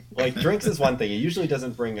disgusting. Like, drinks is one thing. He usually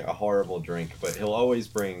doesn't bring a horrible drink, but he'll always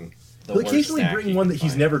bring the he'll worst occasionally snack bring he one can that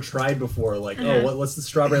he's find. never tried before. Like, oh, what's the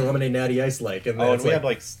strawberry lemonade natty ice like? And then Oh, and it's we like, had,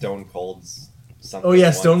 like, Stone Cold's something. oh yeah,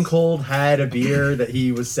 once. Stone Cold had a beer that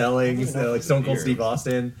he was I selling, don't even know if like it was Stone a Cold beer. Steve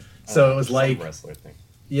Austin. I So don't it know, was some like, wrestler thing.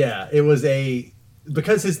 yeah, it was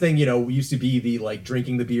because his thing, used to be the like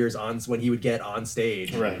drinking the beers on when he would get on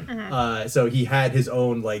stage. Right. So he had his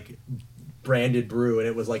own like branded brew, and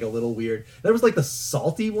it was like a little weird. There was like the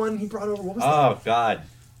salty one he brought over. What was that? Oh, God.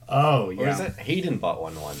 Oh, Or yeah. was it? Hayden bought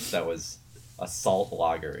one once that was a salt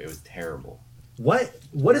lager. It was terrible. What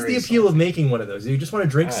is Very the appeal of making one of those? Do you just want to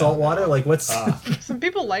drink I salt don't water? know. Like what's? Some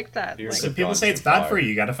people like that. Beer Like, So Like, people gone say too it's bad far. for you.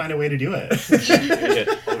 You got to find a way to do it. You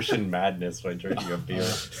get ocean madness by drinking a beer.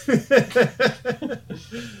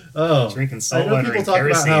 Oh, Drinking I salt know water people and talk about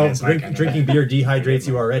kerosene how is my kind of drinking beer dehydrates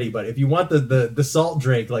you already, but if you want the salt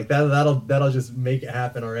drink, like that'll just make it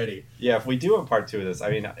happen already. Yeah, if we do a part 2 of this, I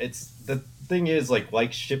mean, it's the thing is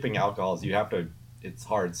like shipping alcohols, you have to. It's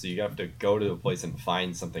hard, so you have to go to a place and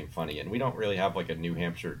find something funny, and we don't really have like a New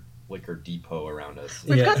Hampshire liquor depot around us.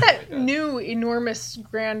 we've Yeah. got that Like that. new enormous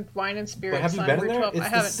Grand Wine and But Spirits have you on been in Route there? 12. It's I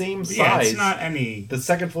the haven't. same size. Yeah, it's not any. The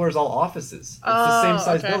second floor is all offices. It's the Oh, same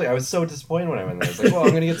size okay. building. I was so disappointed when I went there. I was like, well,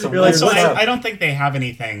 I'm gonna get some. You're like, weird So what's stuff. I don't think they have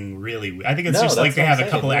anything really. I think it's No, just like that's they what have I'm a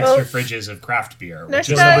couple saying. extra Well, fridges of craft beer. next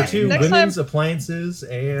Which is time- Number fine. 2, next women's appliances,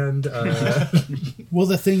 and Well,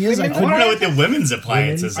 the thing is, I I want to couldn't, know what the women's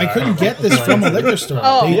appliances I are. couldn't get this from a liquor store.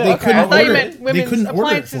 Oh, they, yeah, they okay. couldn't I thought you order meant it. They women's couldn't order it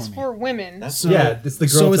appliances for me. for women. That's- So, yeah, it's the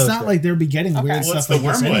girl so it's toaster. not like they're be getting weird What's stuff the like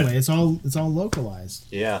this wormwood? anyway. It's all localized.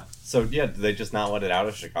 Yeah. So yeah, do they just not let it out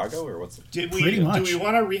of Chicago, or what's? Did Pretty do much. we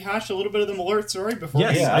want to rehash a little bit of the Malort story before?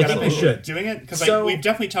 Yes, we I get think we into should. doing it because So- we've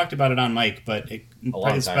definitely talked about it on mic, but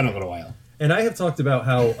long it's time been a ago. little while. And I have talked about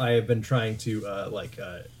how I have been trying to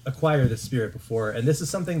acquire this spirit before, and this is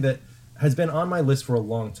something that has been on my list for a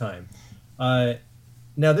long time.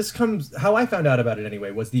 Now, this comes how I found out about it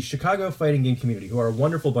anyway was the Chicago fighting game community, who are a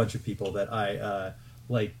wonderful bunch of people that I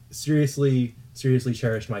seriously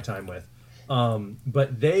cherished my time with.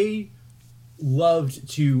 But they loved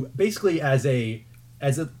to basically as a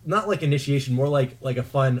as a not like initiation, more like a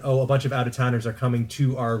fun. Oh, a bunch of out of towners are coming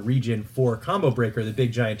to our region for Combo Breaker, the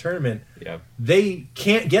big giant tournament. Yeah. They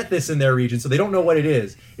can't get this in their region, so they don't know what it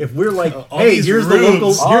is. If we're like, All hey, these here's rubes.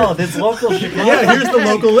 the local, This local Chicago. yeah, here's the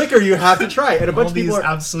local liquor you have to try, and a bunch All of these people are.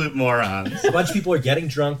 absolute morons. A bunch of people are getting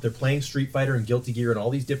drunk. They're playing Street Fighter and Guilty Gear and all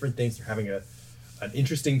these different things. They're having an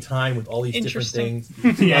interesting time with all these different Interesting.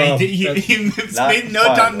 things. Yeah, Um, he Not made no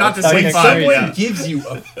fun. time not to Let's say not fun. get Someone Yeah. gives you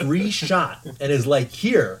a free shot and is like,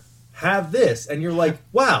 here, have this. And you're like,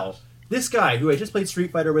 wow, this guy who I just played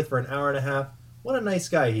Street Fighter with for an hour and a half, what a nice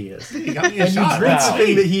guy he is. He got me a And you shot. drink Wow. the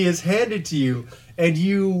thing that he has handed to you, and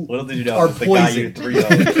you Little did you know, are it's the guy you poisoned.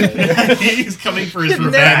 3-0. He's coming for his Never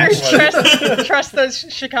revenge. trust those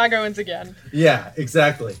Chicagoans again. Yeah,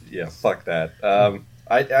 exactly. Yeah, fuck that.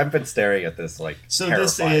 I've been staring at this like. So terrified.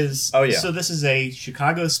 this is Oh yeah. So this is a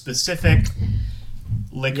Chicago specific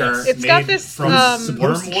liquor. Yes. It's made got this from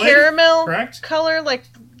wormwood, caramel correct? color, like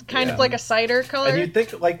kind Yeah. of like a cider color. And you'd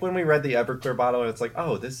think, like, when we read the Everclear bottle, it's like,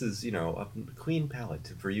 oh, this is, a clean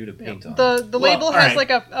palette for you to paint on. The Well, label has alright. like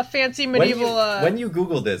a fancy when medieval. when you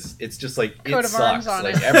Google this, it's just like, coat it of arms sucks. on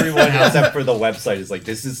Like, it. everyone except for the website is like,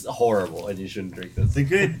 this is horrible, and you shouldn't drink this. The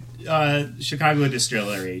good Chicago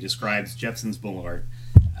distillery describes Jepson's Malort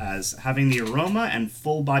as having the aroma and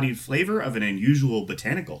full-bodied flavor of an unusual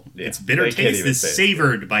botanical. Yeah, Its bitter they can't taste even is say it.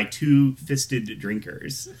 savored by two-fisted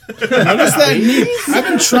drinkers. What does that mean? I've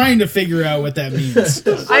been trying to figure out what that means.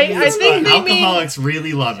 I think they mean Alcoholics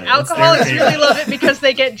really love it. It's their alcoholics favorite. really love it because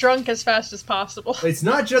they get drunk as fast as possible. It's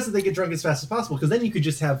not just that they get drunk as fast as possible, because then you could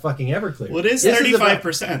just have fucking Everclear. Well, it is This about-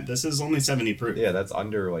 35%. This is only 70 proof. Yeah, that's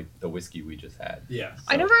under, like, the whiskey we just had. Yeah.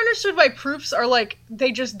 I never understood why proofs are like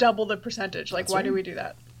they just double the percentage. Like, why do we do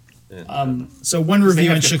that? So one They review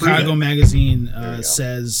have in to prove Chicago it. Magazine we go.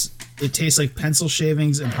 says it tastes like pencil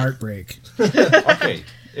shavings and heartbreak. Okay,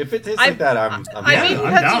 if it tastes I- like that, I'm I've eaten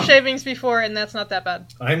I'm pencil down. shavings before, and that's not that bad.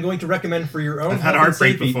 I'm going to recommend for your own I've had health and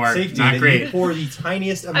heartbreak safety, before. safety Not that great. you pour the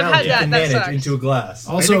tiniest amount had you that. can That manage sucks. into a glass.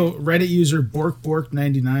 Also, Reddit user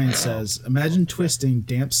BorkBork99 says, imagine twisting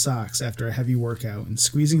damp socks after a heavy workout and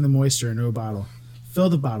squeezing the moisture into a bottle. Fill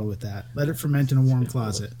the bottle with that. Let it ferment in a warm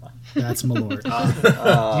closet. That's Malort.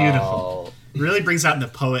 Beautiful. Really brings out the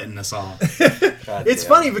poet in us all. It's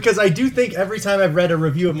funny because I do think every time I've read a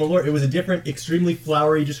review of Malort, it was a different, extremely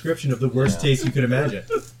flowery description of the worst taste you could imagine.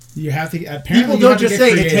 You have to apparently People you don't have to just get say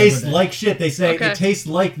it creative tastes with like shit. They say Okay. it tastes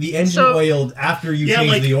like the engine So- oiled after you Yeah, change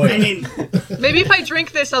like, the oil. I mean, Maybe if I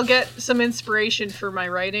drink this, I'll get some inspiration for my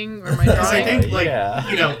writing or my because I drawing. think, like,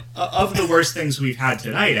 Yeah. of the worst things we've had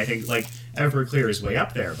tonight, I think, like, Everclear is way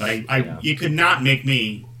up there. But you could not make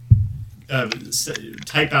me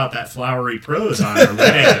type out that flowery prose on a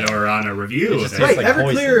Reddit or on a review. It just of Right, it. like Everclear.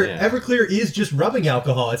 poison, yeah. Everclear is just rubbing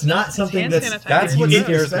alcohol. It's not something hand that's sanitizer. That's what unique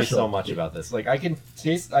or scares me special. so much about this. Like, I can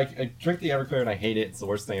taste, I drink the Everclear and I hate it. It's the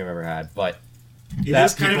worst thing I've ever had. But It that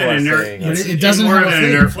is kind of people an are inert. saying It's, It it's doesn't more have of a an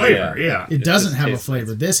flavor. inert flavor. Yeah. It doesn't have a tastes-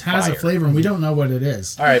 flavor. it's This has a fire. flavor, and we don't know what it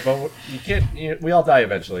is. all right, but you can't. We all die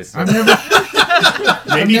eventually. So I've never, I've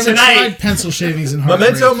Maybe never tonight. tried pencil shavings and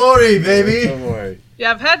heartbreak. Memento mori, baby. don't worry.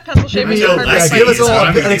 Yeah, I've had pencil shavings. me and a Yeah, heartbreak. give us That's all what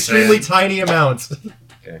I'm an gonna extremely say. tiny amount.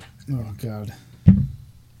 Okay. Oh god.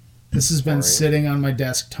 This has been Sorry. sitting on my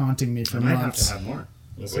desk taunting me for I might have to months. have more.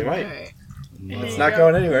 We might. Alright. It's you not go.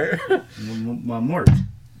 going anywhere. More.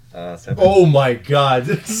 7. Oh my god.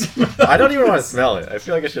 I don't even want to smell it. I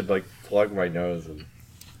feel like I should like plug my nose and.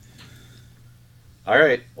 All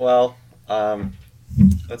right. Well,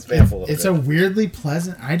 let's vamp a little It's bit. a weirdly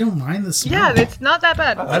pleasant. I don't mind the smell. Yeah, it's not that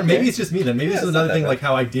bad. I don't- maybe it's just me then. Maybe Yeah, this is it's not another that thing, bad. like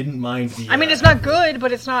how I didn't mind the. I mean, it's not good,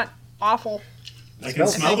 but it's not awful. I can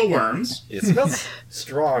smell the worms. It smells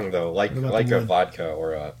strong though, like What about like the a wood? vodka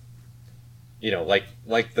or a.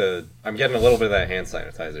 Like the. I'm getting a little bit of that hand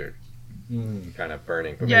sanitizer, kind of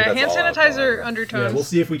burning. But Yeah, maybe hand that's all sanitizer alcohol. undertones. Yeah, we'll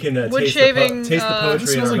see if we can Wood taste, shaving, taste the It poetry in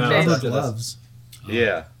smells our like mouths rubber after this. gloves.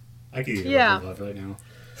 Yeah. I could use Yeah. a glove right now.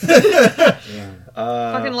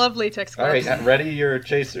 Fucking love latex All right, gloves. ready your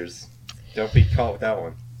chasers. Don't be caught with that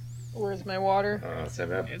one. Where's my water?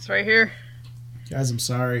 7 It's right here. Guys, I'm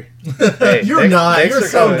sorry. Hey, You're thanks- not. thanks You're for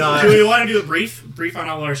so coming. not. Do we want to do a brief on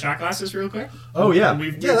all our shot glasses real quick? Oh yeah,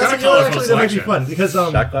 We've yeah. got That's a actually colorful that might be selection. fun because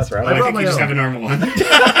Shot glass Oh, round. I I brought think my we just own. have a normal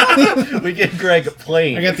one. We get Greg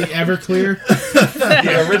plain. I got the Everclear.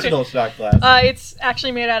 the original shot glass. It's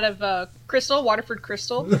actually made out of crystal, Waterford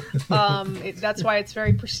crystal. That's why it's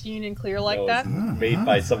very pristine and clear like that. Made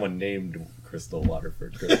by someone named Crystal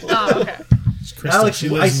Waterford Crystal. Oh, okay. Alex, She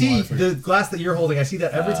I lives in see Waterford. the glass that you're holding. I see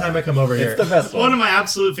that every time I come over here. It's the best One one. of my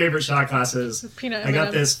absolute favorite shot glasses. Peanut I got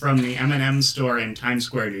M&Ms. this from the M&M store in Times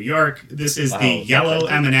Square, New York. This is Wow, the that's yellow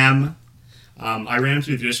fantastic. M&M. I ran him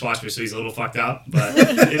through the dishwasher, so he's a little fucked up, but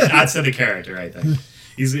it adds to the character, I think.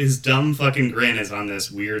 His dumb fucking grin is on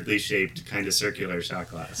this weirdly shaped kind of circular shot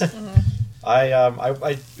glass.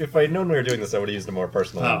 I if I'd known we were doing this, I would have used a more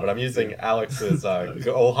personal one, but I'm using Alex's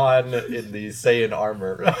Gohan in the Saiyan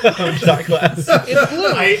armor shot glass. It's blue.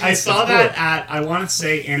 I saw that at, I want to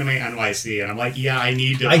say Anime NYC, and I'm like, yeah, I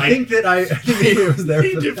need to. I think it was there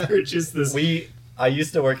need for to that. purchase this. I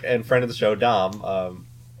used to work, and friend of the show, Dom,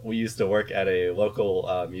 we used to work at a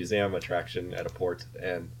local museum attraction at a port,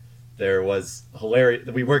 and there was hilarious.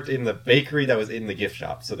 We worked in the bakery that was in the gift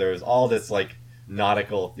shop, so there was all this like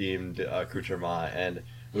nautical themed accoutrement, and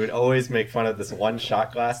we would always make fun of this one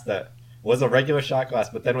shot glass that was a regular shot glass,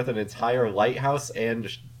 but then with an entire lighthouse and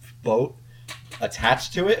boat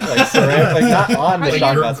attached to it, like ceramic, like not on the How do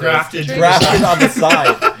shot you glass, grafted but grafted on the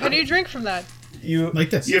side. How do you drink from that? You Like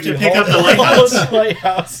this. You have to you pick up the hold lighthouse. the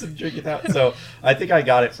lighthouse and drink it out. So I think I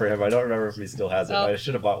got it for him. I don't remember if he still has it. Oh. I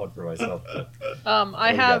should have bought one for myself. But I what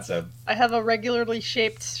do you got, have Seb? I have a regularly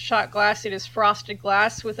shaped shot glass. It is frosted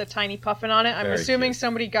glass with a tiny puffin on it. I'm Very assuming cute.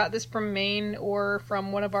 somebody got this from Maine or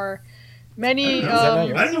from one of our many Is that not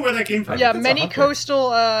yours? I don't know where that came from. yeah it's a many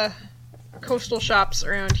Hunter. coastal shops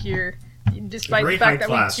around here. Despite the Very fact that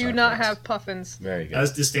high-class we do shot not glass. have puffins. Very good.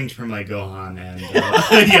 As distinct from my Gohan and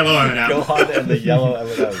yellow M&M. Gohan and the yellow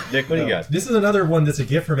M&M. Nick, what do you got? This is another one that's a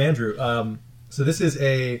gift from Andrew. So this is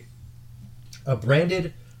a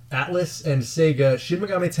branded Atlas and Sega Shin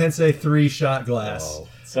Megami Tensei 3 shot glass. Oh,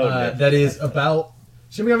 so good. That is about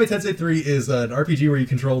Shin Megami Tensei 3 is an RPG where you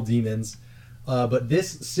control demons. But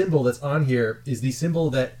this symbol that's on here is the symbol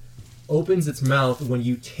that opens its mouth when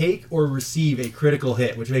you take or receive a critical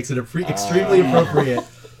hit, which makes it extremely appropriate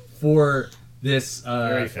for this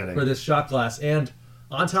Very fitting. for this shot glass. And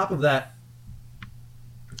on top of that,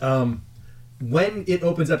 when it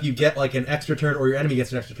opens up, you get like an extra turn, or your enemy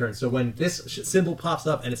gets an extra turn. So when this symbol pops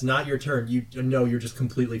up and it's not your turn, you know you're just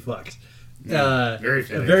completely fucked. Very a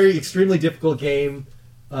fitting. very extremely difficult game,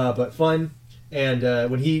 but fun. And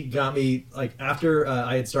when he got me, like after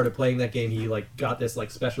I had started playing that game, he like got this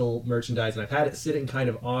like special merchandise, and I've had it sitting kind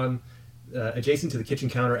of on adjacent to the kitchen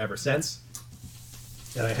counter ever since.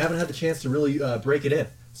 And I haven't had the chance to really break it in,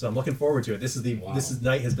 so I'm looking forward to it. This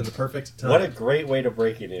night has been the perfect time. What a great way to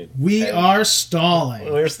break it in. We And are stalling.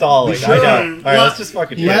 We're stalling. We I know. sure. All right, let's just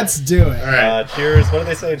fucking do Let's it. do it. All right. Cheers. What do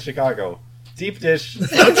they say in Chicago? Deep dish.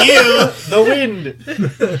 Fuck you! The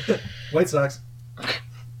wind. White Sox.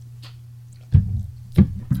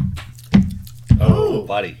 Oh,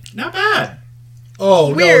 buddy. Not bad.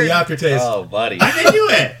 Oh Weird. no, the aftertaste. Oh, buddy. I'm into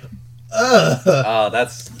it. Oh,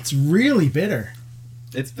 that's... It's really bitter.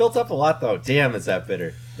 It's built up a lot, though. Damn, is that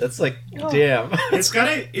bitter. That's like, Oh. damn. It's got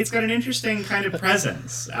an interesting kind of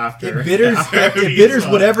presence after. It bitters, after it you bitters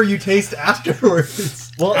swallow. whatever you taste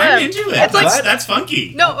afterwards. Well, Yeah. I'm into it. It's like- That's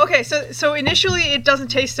funky. No, okay, so initially it doesn't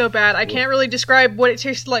taste so bad. I can't really describe what it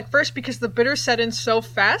tasted like first because the bitter set in so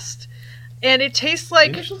fast. And it tastes the like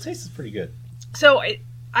initial taste is pretty good. so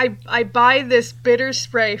I buy this bitter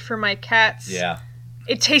spray for my cats. Yeah.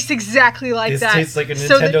 It tastes exactly like This that. tastes like a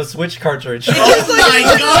So Nintendo Switch cartridge. Oh my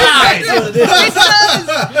god! It does.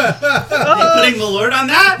 Putting the Lord on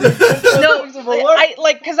that? No, I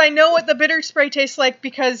like because I know what the bitter spray tastes like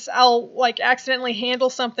because I'll like accidentally handle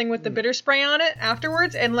something with the bitter spray on it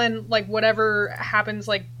afterwards, and then like whatever happens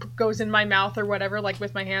like goes in my mouth or whatever, like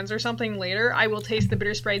with my hands or something later, I will taste the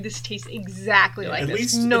bitter spray. This tastes exactly like At this.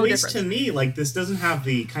 least, No at least difference. to me, like this doesn't have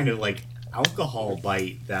the kind of like alcohol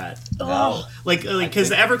bite that Oh. like because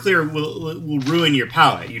the Everclear will ruin your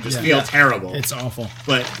palate. You just feel terrible. It's awful.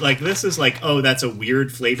 But like this is like, oh, that's a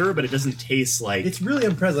weird flavor, but it doesn't taste like. It's really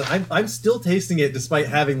unpleasant. I'm still tasting it despite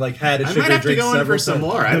having like had a I sugar might have to drink go in several for some times.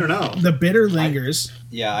 more. I don't know. The bitter lingers.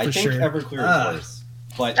 Yeah, I For think sure. Everclear is worse.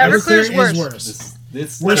 But Everclear's Everclear worse. is worse.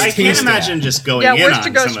 this Worse But I can't tasting. imagine just going Yeah, in worse on to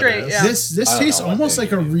go some straight, of this. yeah. This I don't tastes know what almost they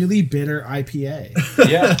like a do. really bitter IPA.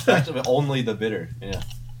 Yeah, actually, only the bitter. Yeah.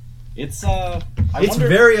 It's It's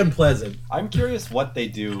very unpleasant. I'm curious what they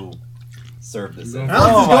do serve this in.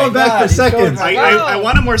 Alex is my going back for he's going seconds. back. I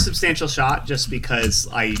want a more substantial shot just because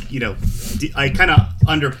I kind of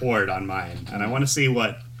underpoured on mine, and I want to see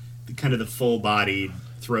what kind of the full-bodied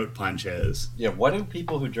throat punch is. Yeah, what do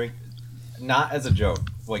people who drink, not as a joke,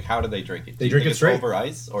 like how do they drink it? They Do you drink think it it's straight. over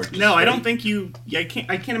ice or just No, I don't straight? think you. I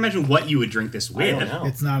can't imagine what you would drink this I with. don't know.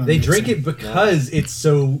 It's not. They amazing. drink it because it's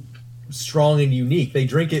so strong and unique. They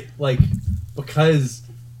drink it like because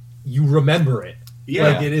you remember it. Yeah.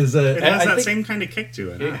 Like it is It a. has I that think same kind of kick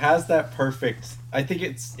to it. It huh? has that perfect. I think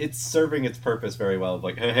it's serving its purpose very well.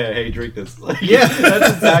 Like, hey, drink this. Like, Yeah.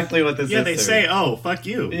 that's exactly what this is. Yeah, they to say, me. "Oh, fuck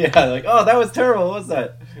you." Yeah, like, oh, that was terrible. What was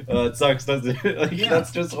that? It sucks, doesn't it? Like, Yeah.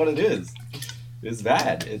 that's just what it is. It's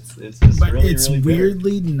bad. It's just But really, it's really bitter.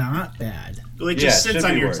 weirdly not bad. Well, it Yeah, just it sits should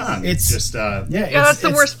on be your worse. tongue. It's- It's just Yeah, that's the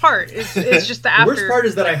worst part. It's just the The after. worst part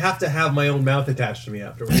is that I have to have my own mouth attached to me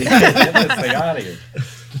afterwards. Get this thing out of here.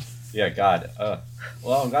 Yeah, God.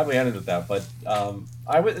 Well, I'm glad we ended with that, but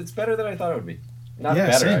it's better than I thought it would be. Not Yeah,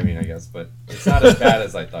 better, same. I mean, I guess, but it's not as bad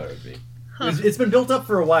as I thought it would be. It's been built up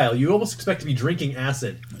for a while. You almost expect to be drinking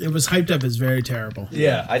acid. It was hyped up as very terrible.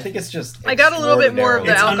 Yeah. I think it's just. I got a little bit more of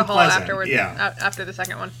the It's alcohol unpleasant, afterwards. yeah. After the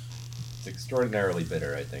second one. It's extraordinarily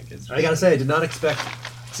bitter. I think. It's. I gotta say, I did not expect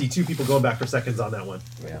to see two people going back for seconds on that one.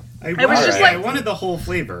 Yeah. It was just like- I wanted the whole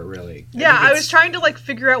flavor, really. Yeah, think I it's- was trying to like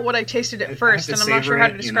figure out what I tasted I at have first, to and I'm not sure savor how it,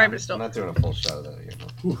 to you describe know. it still. I'm not doing a full shot of that.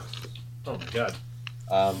 You know. Oh my god.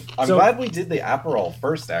 I'm So- glad we did the Aperol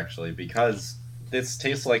first, actually, because this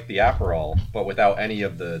tastes like the Aperol, but without any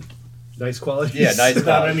of the. Nice quality. Yeah, nice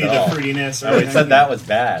Without quality any of at the all. fruitiness. Or I would anything. said that was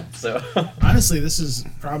bad. So. Honestly, this is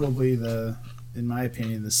probably in my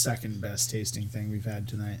opinion, the second best tasting thing we've had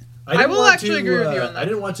tonight. I didn't will want actually to, agree with you on that. I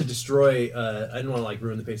didn't want to destroy. I didn't want to like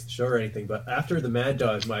ruin the pace of the show or anything. But after the Mad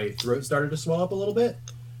Dog, my throat started to swell up a little bit,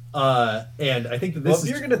 and I think that Well, this if is.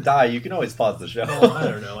 you're gonna die, you can always pause the show. Well, I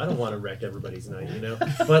don't know. I don't want to wreck everybody's night, you know.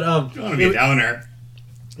 But You want to be a downer.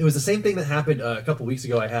 it was the same thing that happened a couple weeks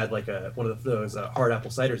ago. I had like one of those hard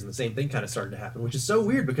apple ciders, and the same thing kind of started to happen, which is so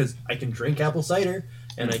weird because I can drink apple cider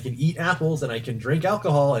and I can eat apples and I can drink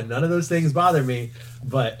alcohol, and none of those things bother me.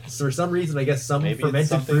 But for some reason, I guess some Maybe it's fermented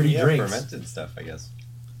something, fruity yeah, drinks. fermented stuff, I guess.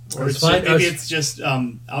 Or it's So fine. maybe it's just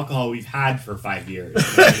alcohol we've had for 5 years.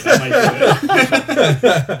 That might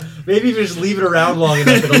do it. Maybe if you just leave it around long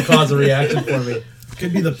enough, it'll cause a reaction for me.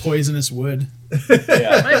 Could be the poisonous wood. Yeah,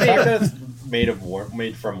 the Might be. fact that it's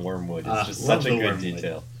made from wormwood is just love such a the good wormwood.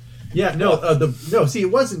 detail. Yeah, no. See,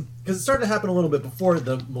 it wasn't because it started to happen a little bit before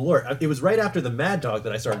the Malort. It was right after the Mad Dog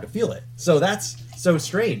that I started to feel it. So that's so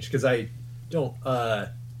strange because I don't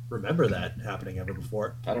remember that happening ever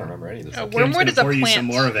before. I don't remember any of this. Uh, stuff. Kim's Wormwood gonna is a pour you plant. some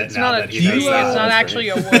more of it It's now not that a he tree. knows It's that. not actually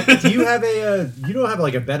a wood. Do you have you don't have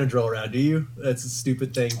like a Benadryl around, do you? That's a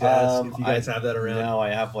stupid thing to ask if you guys have that around. No, I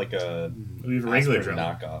have like a We have a regular aspirin drill.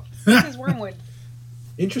 knockoff. This is wormwood.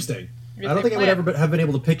 Interesting. It's I don't a think I would plant. ever have been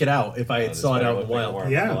able to pick it out if I had saw it out in the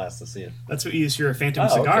wild. Yeah. Last to see it. That's what you use for your Phantom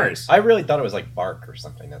Oh, okay. cigars. I really thought it was like bark or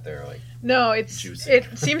something that they're like. No, it's Juicy.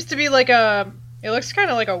 it seems to be like a. It looks kind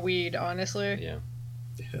of like a weed, honestly. Yeah.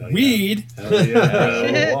 Hell yeah. Weed. Hell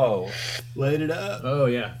yeah. Whoa. Light it up. Oh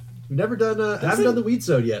yeah. We've never done. I haven't done the weed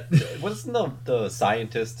sode yet. Wasn't the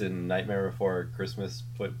scientist in Nightmare Before Christmas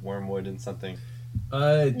put wormwood in something?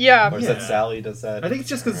 Yeah. Or is that Sally does that? I think it's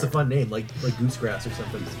just because it's a fun name, like goosegrass or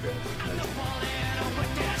something.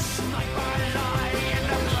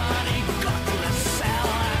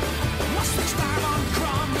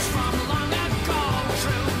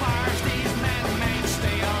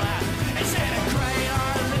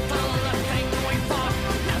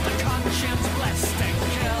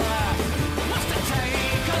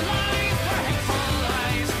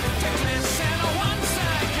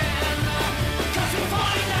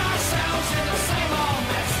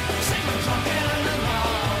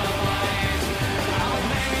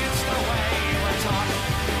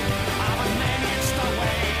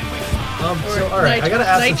 So all right, I gotta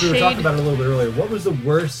ask since we were talking about it a little bit earlier. What was the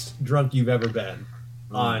worst drunk you've ever been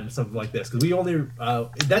on something like this? Because we only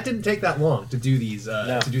that didn't take that long to do these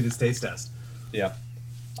to do this taste test. Yeah.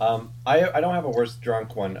 I don't have a worst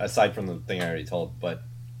drunk one aside from the thing I already told, but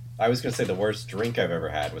I was going to say the worst drink I've ever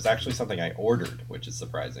had was actually something I ordered, which is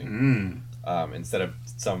surprising. Instead of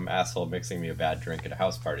some asshole mixing me a bad drink at a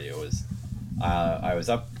house party, it was I was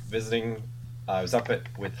up visiting. I was up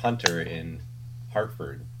with Hunter in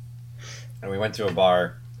Hartford, and we went to a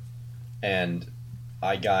bar, and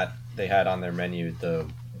they had on their menu the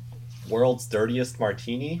world's dirtiest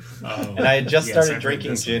martini. Oh. And I had just Yes, started I've heard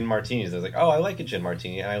drinking this gin martinis. I was like, oh, I like a gin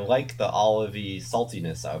martini, and I like the olivey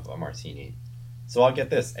saltiness of a martini. So I'll get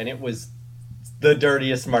this. And it was the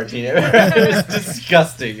dirtiest martini ever. It was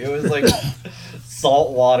disgusting. It was like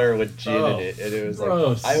salt water with gin in it. And it was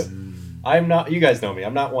gross. like, I'm not, you guys know me,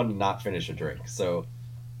 I'm not one to not finish a drink. So,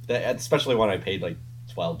 especially when I paid like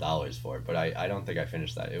 $12 for it. But I don't think I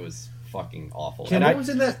finished that. It was fucking awful. Kim, And what was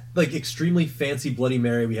in that like extremely fancy Bloody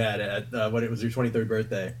Mary we had at when it was your 23rd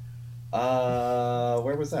birthday?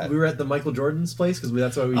 where was that? We were at the Michael Jordan's place because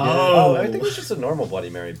that's why we did Oh. Oh, I think it was just a normal Bloody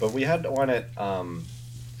Mary, but we had one at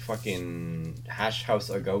fucking Hash House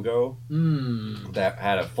A-Go-Go Mm. that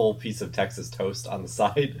had a full piece of Texas toast on the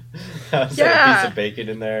side. So Yeah. a piece of bacon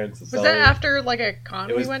in there and some Was celery. that after like a con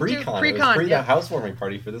It was we went pre-con. to? It was Pre-con, pre yeah. the housewarming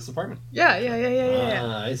party for this apartment. Yeah.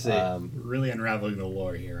 I see. Really unraveling the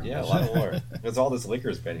lore here. Yeah, a lot of lore. Because all this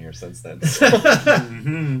liquor's been here since then.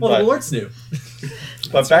 Mhm. well, but- the Lord's new.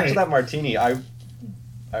 But back to right. that martini, I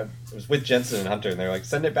was with Jensen and Hunter, and they're like,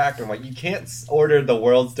 "Send it back." And I'm like, "You can't order the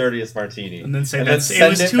world's dirtiest martini And then say and that's send it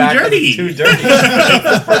was too back 'cause dirty. it's too dirty." It's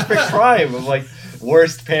the perfect crime of like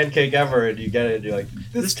worst pancake ever, and you get it, and you're like,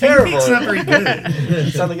 "This is terrible." It's not very good.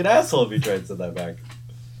 You sound like an asshole if you try and send that back.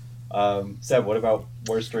 Seb, what about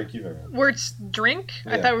worst drink you've ever had? Worst drink?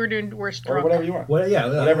 I Yeah. thought we were doing worst Or drunk. whatever you want.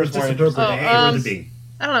 Whatever's just more appropriate. appropriate. Oh, A or the B.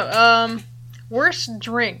 I don't know. Worst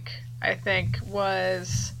drink, I think,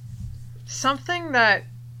 was something that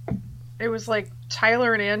it was like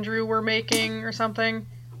Tyler and Andrew were making or something.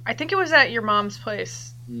 I think it was at your mom's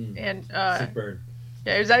place. Mm. And Sick burn.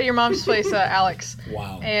 yeah, it was at your mom's place, Alex.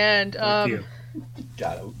 Wow. And Thank you.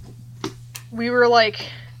 Got it. we were like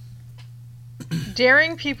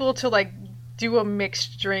daring people to like do a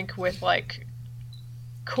mixed drink with like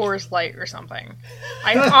Coors Light or something.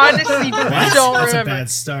 I honestly don't That's a remember. bad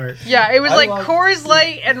start. Yeah, it was I like love- Coors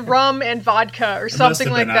Light and rum and vodka or It must something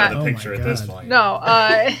have like been out that. of the Oh picture my at this God. point. No,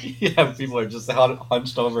 Yeah, people are just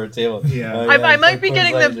hunched over a table. Yeah. I might be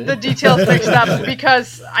getting the details mixed up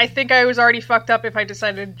because I think I was already fucked up if I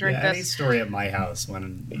decided to drink Yeah, any this. story at my house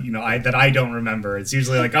when that I don't remember, it's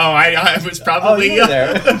usually like, I was Oh, probably you were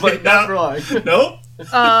there, but not for long. Nope.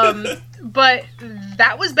 But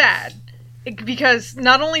that was bad because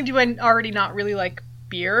not only do I already not really like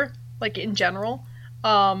beer, like in general,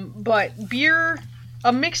 but beer,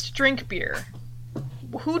 a mixed drink beer.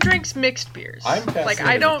 Who drinks mixed beers? I'm fascinated like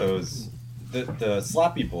I don't. with those. The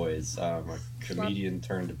Sloppy Boys, a comedian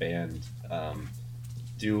turned band,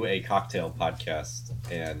 do a cocktail podcast,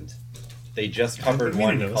 and they just covered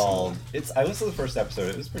meaning to one listen. called. I listened to the first episode.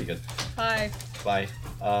 It was pretty good. Hi. Bye.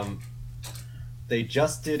 They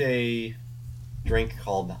just did a drink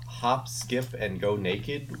called Hop, Skip, and Go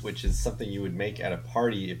Naked, which is something you would make at a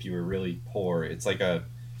party if you were really poor. It's like a,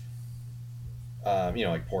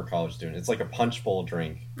 like poor college student. It's like a punch bowl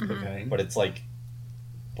drink, Okay. but it's like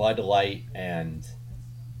Bud Light and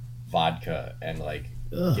vodka and like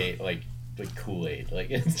Ugh. like Kool-Aid. Like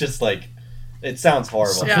it's just like it sounds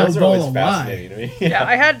horrible. Yeah. Those are Bowl always of fascinating to me. Yeah,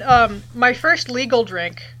 I had my first legal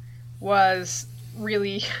drink was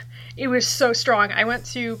really it was so strong. I went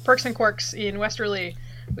to Perks and Corks in Westerly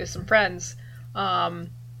with some friends. And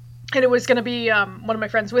it was going to be one of my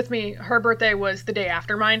friends with me. Her birthday was the day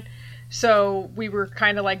after mine. So we were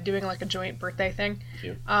kind of like doing like a joint birthday thing.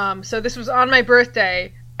 Cute. So this was on my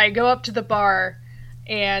birthday. I go up to the bar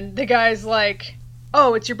and the guy's like,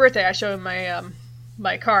 "Oh, it's your birthday." I show him my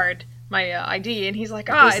my card, my ID, and he's like,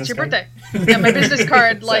 "Ah, it's your Business birthday." Yeah, my business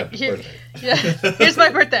card. Like, Sad here, birthday. yeah, here's my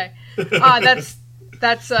birthday.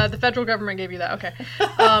 That's the federal government gave you that. Okay.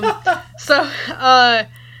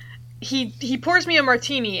 He pours me a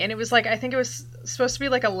martini, and it was like I think it was supposed to be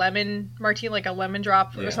like a lemon martini, like a lemon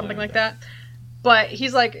drop or Yeah, something lemon like that. But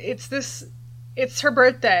he's like, it's her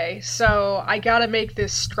birthday, so I gotta make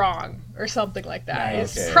this strong or something like that.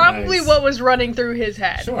 Nice. It's Okay, probably nice. what was running through his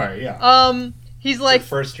head. Sure, yeah. He's It's like, her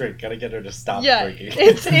first drink. Gotta get her to stop yeah, drinking.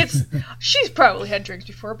 it's she's probably had drinks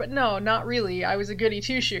before, but no, not really. I was a goody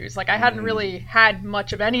two shoes. Like I hadn't really had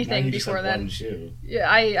much of Now anything you just before have then. one shoe. Yeah,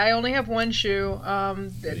 I only have one shoe.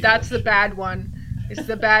 That's the bad one. It's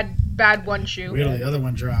the bad one shoe. Wait till the other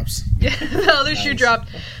one drops. Yeah, the other shoe Nice. dropped.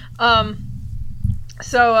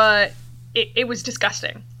 So it was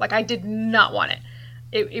disgusting. Like I did not want it.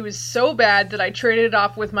 It was so bad that I traded it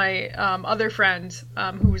off with my other friend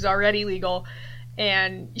who was already legal,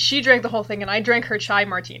 and she drank the whole thing, and I drank her chai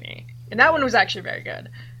martini, and that one was actually very good.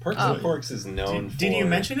 Perks and Corks is known for. Did you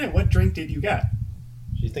mention it? What drink did you get?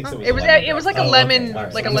 She thinks it was. It was a lemon it was drop. like a Oh, lemon okay.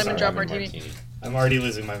 Alright, like so a it's lemon not drop Lemon martini. I'm already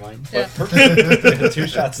losing my mind. Yeah. But 2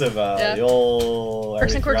 shots of Yeah. the old.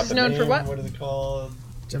 Perks I and Corks forgot is the known for name. what? What is it called?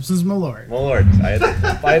 Jepson's Malort. Lord,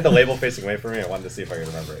 if I had the label facing away from me, I wanted to see if I could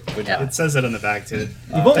remember it. Would Yeah. not. It says it on the back too.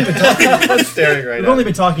 We've only been talking. I'm staring right We've now. only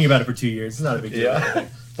been talking about it for 2 years. It's not a big deal. Yeah,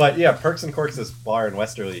 but yeah, Perks and Corks, this bar in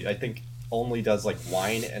Westerly, I think only does like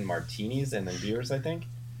wine and martinis and then beers. I think.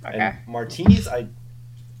 Okay. And martinis,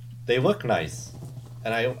 they look nice,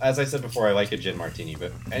 and as I said before, I like a gin martini.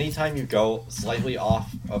 But anytime you go slightly off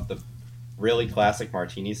of the really classic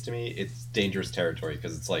martinis, to me, it's dangerous territory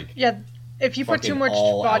because it's like Yeah, if you put too fucking much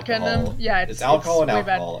all vodka in alcohol. them, yeah, it's alcohol and way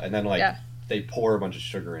bad. alcohol, and then like Yeah. they pour a bunch of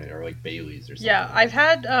sugar in it or like Bailey's or something. Yeah, I've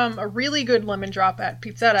had a really good lemon drop at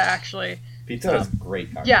Pizzetta actually. Pizza is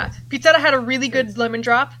great cocktails. Yeah, Pizzetta had a really good lemon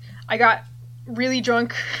drop. I got really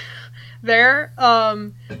drunk there,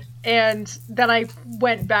 and then I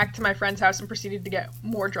went back to my friend's house and proceeded to get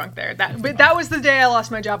more drunk there. That was the day I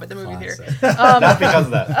lost my job at the movie theater. Not because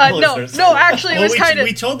of that. No, actually, it was kind of.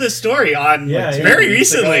 We told this story on Yeah, very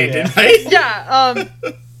recently, didn't I? Yeah,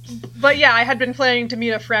 but yeah, I had been planning to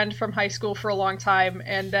meet a friend from high school for a long time,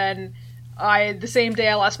 and then the same day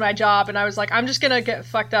I lost my job, and I was like, I'm just gonna get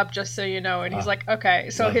fucked up just so you know. And he's like,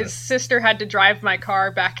 okay. So his sister had to drive my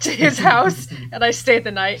car back to his house, and I stayed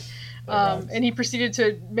the night. And he proceeded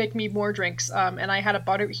to make me more drinks. And I had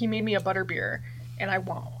he made me a butter beer, and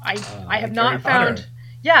I have not found.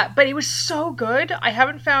 Yeah, but it was so good. I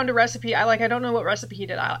haven't found a recipe. I don't know what recipe he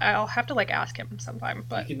did. I'll have to ask him sometime.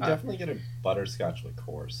 But you can definitely get a butterscotch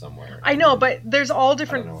liqueur somewhere. I know, but there's all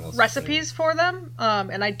different recipes for them,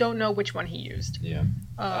 and I don't know which one he used. Yeah,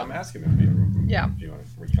 ask him if you want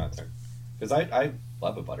to recontact. Because I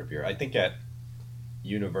love a butter beer. I think at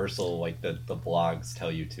Universal, like the blogs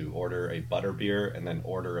tell you to order a butter beer and then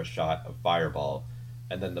order a shot of Fireball.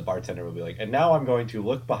 And then the bartender will be like, and now I'm going to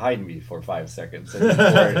look behind me for 5 seconds and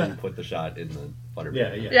you put the shot in the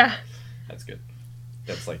butterbeer. Yeah. That's good.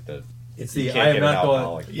 That's like the... It's the I am not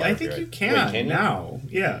going... Yeah, I think you can now.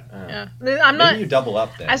 Yeah. I'm not... Maybe you double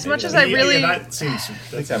up then. As much as I really... that seems...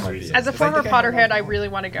 that might be as a former Potterhead, I really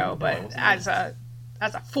want to go, but as a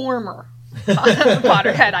former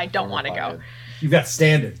Potterhead, I don't want to go. You've got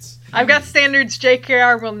standards. I've got standards.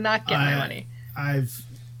 JKR will not get my money. I've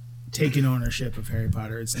taken ownership of Harry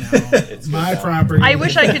Potter. It's now my property. I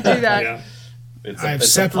wish I could do that. Yeah. I've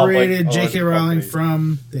separated J.K. Rowling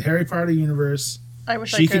from the Harry Potter universe. I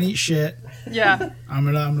wish she I could. can eat shit. Yeah. I'm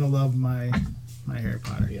gonna love my Harry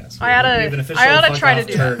Potter. Yes. I oughta try to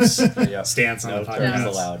do that. Stance on the podcast. terms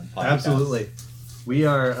allowed. Absolutely. We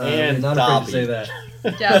are And not afraid to say that.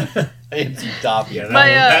 Yeah. It's Dobby. Yeah, My,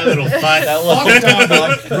 that little fuck. That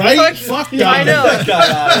little Right? Fuck Dobby. I know. Got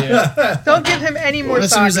out of here. Don't give him any more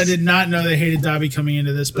Listeners, socks. I did not know they hated Dobby coming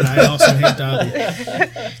into this, but I also hate Dobby.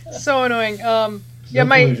 So annoying. Yeah,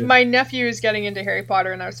 my nephew is getting into Harry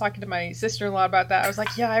Potter, and I was talking to my sister-in-law about that. I was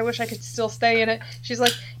like, yeah, I wish I could still stay in it. She's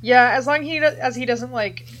like, yeah, as long as he doesn't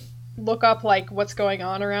like look up like what's going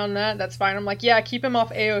on around that's fine. I'm like, yeah, keep him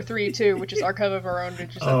off AO3 too, which is Archive of Our Own,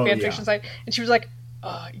 which is a fanfiction site. And she was like,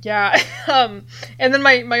 yeah. And then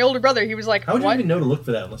my older brother, he was like, how would what? you even know to look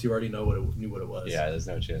for that unless you already knew what it was? Yeah, there's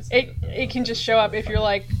no chance. It can just show up if you're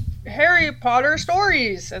like, Harry Potter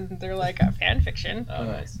stories, and they're like a fan fiction. Oh,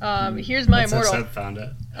 nice. Here's my That's immortal. how Seb found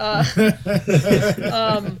it.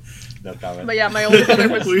 No comment. But yeah, my older brother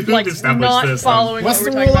was like not following. What's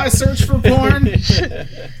what the we're rule talking I search for porn?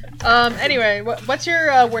 Anyway, what's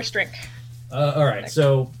your worst drink? All right,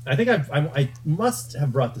 so I think I must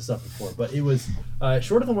have brought this up before, but it was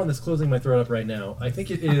short of the one that's closing my throat up right now. I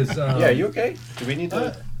think it is. Yeah, you okay? Do we need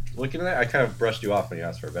to look into that? I kind of brushed you off when you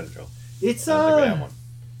asked for a Benadryl. It's I don't think we have one.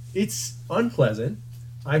 It's unpleasant.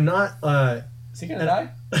 I'm not. Is he gonna die?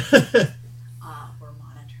 We're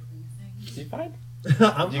monitoring things. Is he fine? Did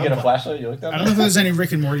Did you get a flashlight? You looked at I don't know if there's any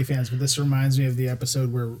Rick and Morty fans, but this reminds me of the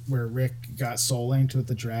episode where Rick got soul linked with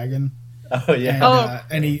the dragon. Oh yeah.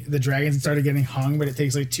 And the dragon started getting hung, but it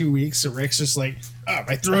takes like 2 weeks. So Rick's just like,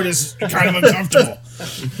 my throat is kind of uncomfortable.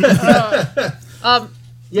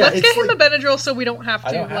 Yeah, Let's get him a Benadryl so we don't have to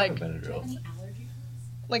I don't have like a Benadryl. Any allergies?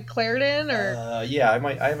 like Claritin or. Yeah, I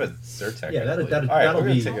might. I have a Zyrtec. Yeah, I believe. that'll All right, be we're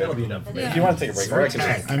gonna take that'll be enough for me. If you want to take a break, we're actually.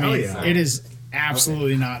 Zyrtec. I mean, Hell yeah. it is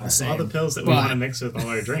absolutely not the same. All the pills that we But want to mix with all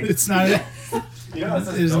our drinks. It's not. It Yeah,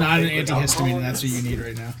 is not an antihistamine, and that's what you need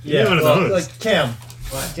right now. Yeah, one of well, those. like Cam,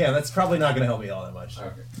 that's probably not going to help me all that much.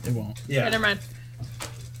 Okay. It won't. Yeah. Never mind.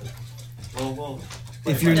 Well,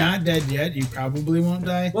 If you're not dead yet, you probably won't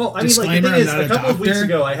die. Well, I mean, like, the Disclaimer, thing is, I'm not a couple of weeks doctor.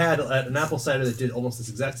 ago, I had an apple cider that did almost this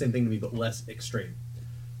exact same thing to me, but less extreme.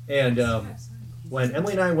 And when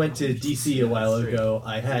Emily and I went to DC a while ago,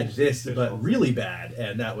 I had this, but really bad,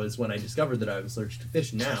 and that was when I discovered that I was allergic to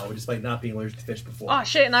fish now, despite not being allergic to fish before. Oh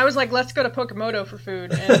shit! And I was like, let's go to Pokemoto for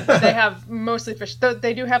food, and they have mostly fish.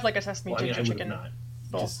 They do have like a sesame Well, I mean, ginger I would chicken. not.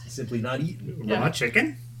 bowl. Just simply not eaten. Yeah. Raw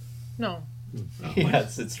chicken? No.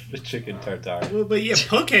 yes, it's the chicken tartare. Well, but yeah,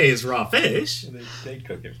 poke is raw fish. They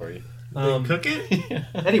cook it for you. They cook it?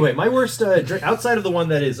 Anyway, my worst drink, outside of the one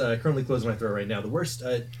that is currently closing my throat right now, the worst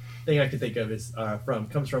thing I can think of is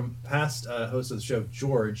comes from past host of the show,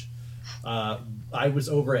 George. I was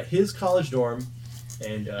over at his college dorm,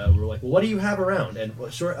 and we were like, well, what do you have around? And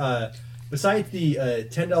besides the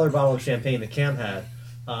 $10 bottle of champagne that Cam had,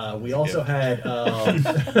 we also had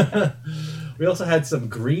we also had some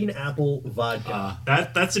green apple vodka.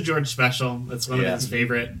 That's a George special. That's one of his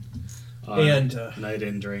favorite And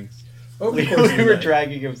night-in drinks. Over the we course of the were night.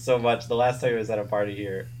 dragging him so much. The last time he was at a party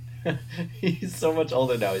here, he's so much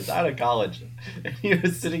older now. He's out of college. And he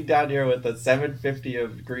was sitting down here with a 750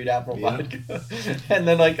 of green apple vodka, and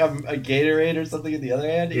then like a Gatorade or something in the other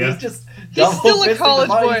hand. He was just still a college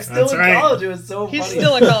boy. He's still That's in right. college. It was so He's funny.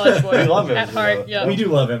 still a college boy. We love him, At you heart, know. yeah. We do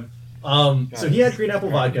love him. So he had green apple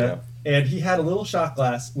Yeah. vodka, and he had a little shot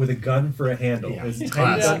glass with a gun for a handle. Yeah. His tiny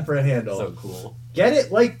Classic. gun for a handle. So cool. Get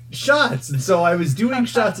it like shots. And so I was doing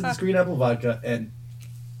shots of this green apple vodka, and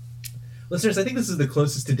listeners, I think this is the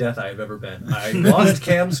closest to death I have ever been. I lost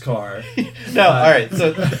Cam's car. No, all right.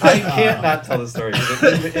 So I can't not tell the story.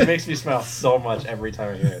 'Cause it makes me smile so much every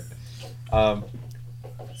time I hear it.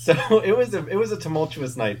 So it was a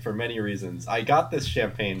tumultuous night for many reasons. I got this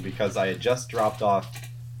champagne because I had just dropped off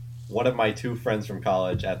one of my two friends from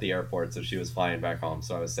college at the airport, so she was flying back home.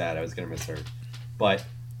 So I was sad. I was gonna miss her, but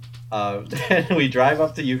then we drive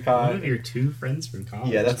up to One of Yukon. your two friends from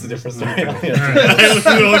college. Yeah, that's a different story. Okay. All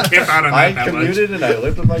right. We won't camp out on I that much. commuted and I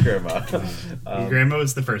lived with my grandma. Your grandma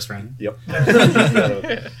was the first friend. Yep.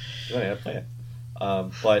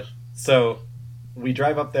 But so we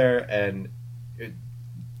drive up there and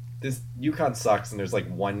this Yukon sucks and there's like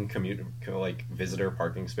one visitor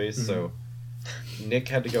parking space. So Nick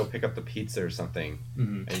had to go pick up the pizza or something,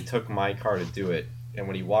 Mhm. and he took my car to do it. And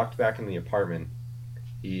when he walked back in the apartment,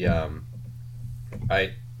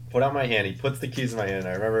 I put out my hand. He puts the keys in my hand. And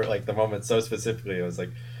I remember like the moment so specifically. I was like,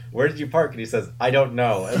 "Where did you park?" And he says, "I don't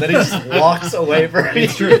know." And then he just walks away from me.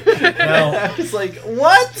 It's true. Now- I was like,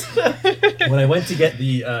 "What?" When I went to get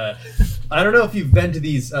the, I don't know if you've been to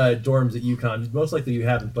these dorms at UConn. Most likely you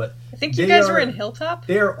haven't, but I think you They guys are- were in Hilltop.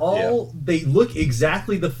 they're all they look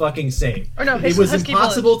exactly the fucking same. Or no, It was Husky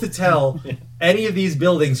impossible to tell any of these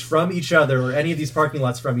buildings from each other or any of these parking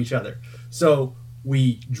lots from each other. So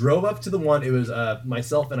we drove up to the one. It was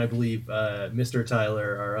myself and I believe Mr.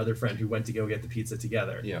 Tyler, our other friend, who went to go get the pizza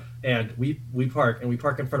together. Yeah. And we park in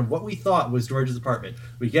front of what we thought was George's apartment.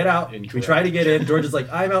 We get out, we Incorrect. try to get in. George is like,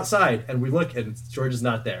 "I'm outside," and we look, and George is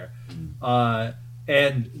not there.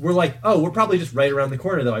 And we're like, "Oh, we're probably just right around the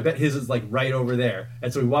corner, though. I bet his is like right over there."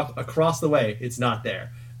 And so we walk across the way. It's not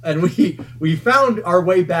there. And we found our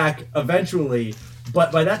way back eventually,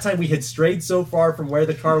 but by that time we had strayed so far from where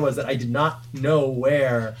the car was that I did not know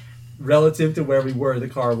where, relative to where we were, the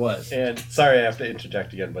car was. And sorry, I have to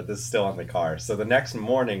interject again, but this is still on the car. So the next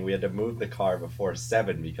morning, we had to move the car before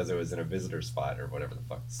 7 because it was in a visitor spot or whatever the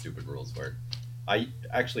fuck the stupid rules were. I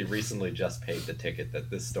actually recently just paid the ticket that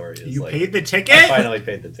this story is You like. paid the ticket? I finally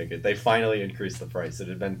paid the ticket. They finally increased the price. It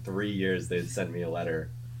had been 3 years. They'd send me a letter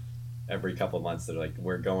every couple of months. They're like,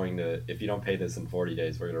 "We're going to, if you don't pay this in 40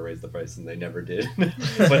 days, we're going to raise the price," and they never did.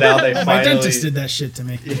 But now they finally. My dentist did that shit to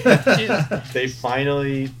me. They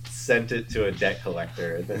finally sent it to a debt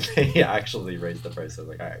collector, and then they actually raised the price. I was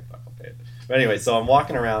like, "All right, fuck, I'll pay it." But anyway, so I'm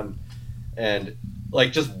walking around and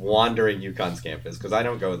like just wandering UConn's campus because I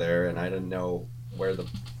don't go there, and I didn't know where the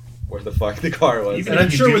fuck the car was. Even And I'm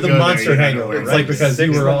if you sure do with the go there, monster you don't know hangover, where it's it like is. because you 6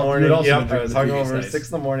 in were the all morning. you'd also Yep, been I was drinking the previous hungover. nights. 6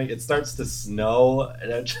 in the morning. It starts to snow,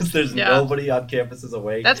 and there's Yeah. nobody on campus is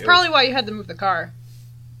awake. That's It probably was, why you had to move the car.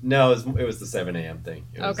 no. It was the 7 a.m. thing.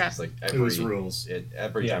 It was Okay. just like It was rules.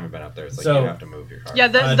 Every Yeah. time I've been up there, it's like So- you have to move your car. Yeah,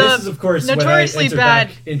 the This is, of course, when I notoriously enter bad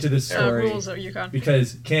back into the story. rules at UConn.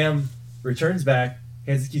 Because Cam returns back,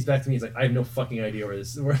 hands the keys back to me. He's like, "I have no fucking idea where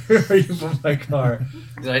you put my car."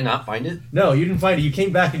 Did I not find it? No, you didn't find it. You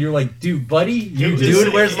came back and you're like, "Dude, buddy, you It just."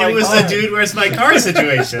 was, where's my it was car? the dude, where's my car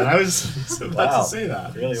situation. I was about Wow. to say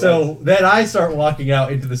that. It really So was. then I start walking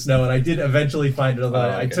out into the snow, and I did eventually find it. Although Oh,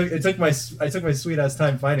 I okay. took my sweet ass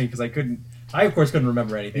time finding because I couldn't. I of course couldn't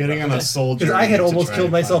remember anything. Getting on a soldier. Because I had almost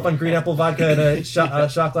killed myself on green apple vodka and a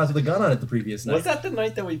shot glass with a gun on it the previous night. Was that the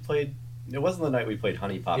night that we played? It wasn't the night we played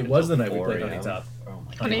Honey Pop. It was until the night we 4 played a.m. Honey Top. Oh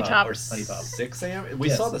my Honey God. Top. Or Honey Pop. 6 a.m. We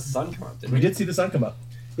Yes. saw the sun come up. Didn't We we did see the sun come up.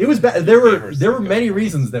 It was bad. There Gamers were go. many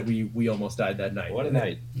reasons that we almost died that night. What a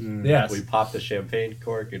night! Yes. We popped the champagne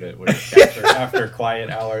cork and it was after quiet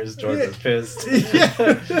hours. George was pissed.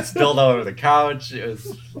 Yeah. Spilled all over the couch. It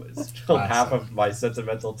spilled Classic. half of my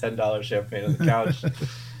sentimental $10 champagne on the couch.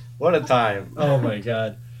 What a time! Oh my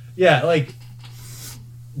god. Yeah, like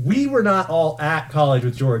we were not all at college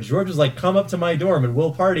with George. George was like, "Come up to my dorm and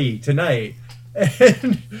we'll party tonight."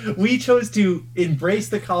 And we chose to embrace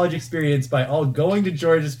the college experience by all going to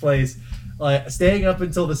George's place, staying up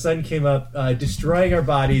until the sun came up, destroying our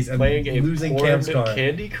bodies, and Playing a losing porn Cam's car.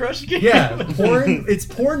 Candy Crush game? Yeah, porn. It's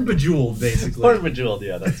porn bejeweled, basically. Porn Bejeweled,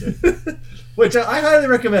 yeah, that's it. Which I highly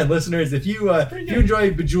recommend, listeners. If you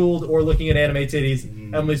enjoy Bejeweled or looking at anime titties,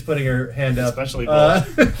 Emily's putting her hand up. Especially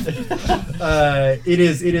both. It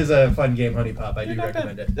is a fun game, Honey Pop. I do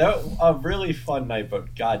recommend it. That was a really fun night,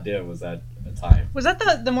 but goddamn was that a time. Was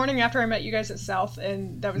that the morning after I met you guys at South?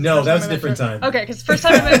 And that was No, the first that was time a I met different George? time. Okay, because the first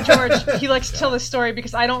time I met George, he likes to tell this story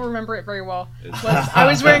because I don't remember it very well. I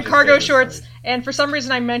was wearing cargo shorts, and for some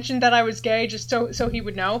reason I mentioned that I was gay just so he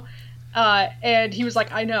would know. And he was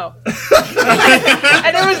like, I know.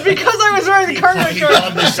 And it was because I was wearing the cargo He shorts.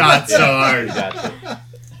 called the shot so hard. Gotcha.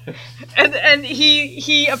 And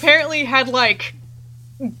he apparently had like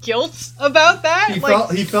guilt about that. He like,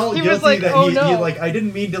 felt he guilty was like, that oh, he no. like, I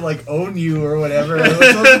didn't mean to like own you or whatever. I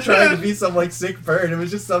wasn't trying to be some like sick bird. It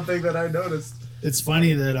was just something that I noticed. It's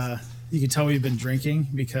funny that you can tell we've been drinking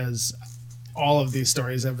because all of these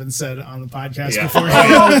stories have been said on the podcast Yeah. before.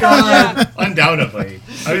 Oh god. Undoubtedly.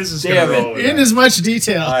 I was just Damn gonna it. roll with In that. as much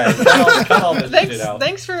detail. Alright, cut all this shit out.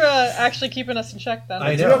 Thanks for actually keeping us in check then.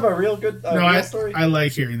 I Do you know. have a real good No, real story? I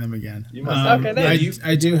like hearing them again. You must have. Okay, then.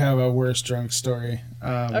 I do have a worst drunk story.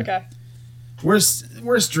 Okay.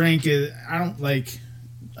 Worst drink is I don't like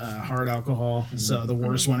hard alcohol, so the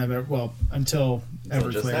worst one I've ever until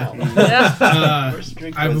Until just Everclear. now. Yeah. First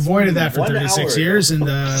drink I've was avoided that for 1 36 hour ago. years, and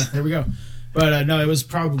there we go. But no, it was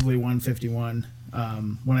probably 151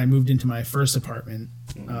 when I moved into my first apartment.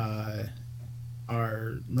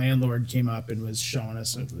 Our landlord came up and was showing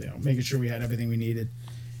us, making sure we had everything we needed.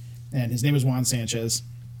 And his name was Juan Sanchez,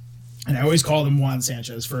 and I always called him Juan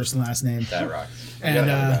Sanchez, first and last name. That rocks. And You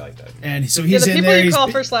gotta have a guy like that. and so Yeah, he's the in people there. you He's, call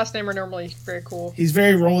first last name are normally very cool. he's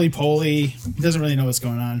very roly-poly. He doesn't really know what's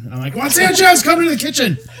going on. And I'm like, Juan Sanchez, come into the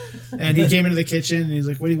kitchen. And he came into the kitchen, and he's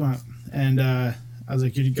like, what do you want? And I was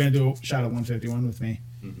like, you're going to do a shot at 151 with me?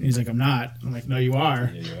 And he's like, I'm not. I'm like, no, you are.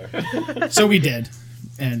 Yeah, you are. So we did.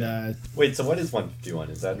 And Wait, so what is 151?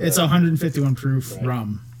 Is that it's 151 proof Right.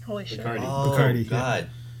 rum. Holy shit. Bacardi. Oh, Bacardi, yeah. God.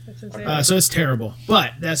 That's insane. So it's terrible.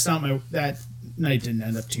 But that's not that night didn't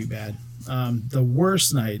end up too bad. The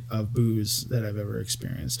worst night of booze that I've ever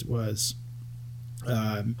experienced was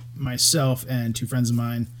myself and two friends of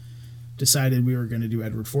mine decided we were going to do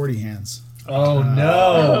Edward 40 hands. Oh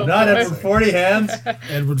no, not Edward 40 hands.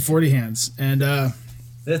 Edward 40 hands. And I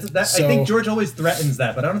So- think George always threatens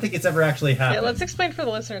that, but I don't think it's ever actually happened. Yeah, let's explain for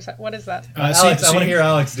the listeners. What is that? Alex, I want to hear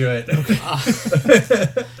Alex do it.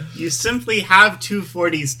 You simply have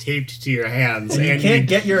 240s taped to your hands, And you and can't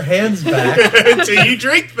get your hands back. until you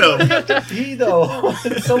drink them. Pee, though.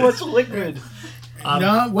 It's so much liquid.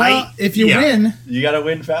 no, well, if you yeah. win, You gotta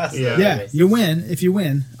win fast. Yeah. yeah, you win. If you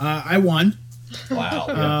win, I won.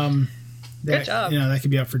 Wow. That, Good job. That could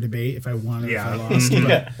be up for debate if I won or if I Yeah. lost. But-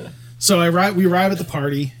 Yeah. So we arrive at the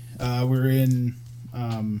party. We're in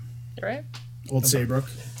Right? Old Saybrook.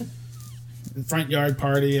 Front yard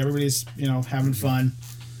party. Everybody's, having fun.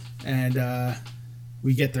 And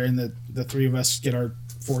we get there and the three of us get our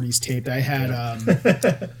 40s taped. I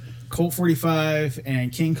had Colt 45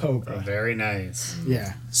 and King Cobra. Very nice.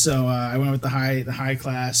 Yeah. So I went with the high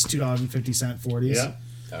class $2.50 40s. Yeah.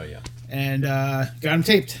 Oh, yeah. And got them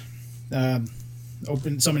taped.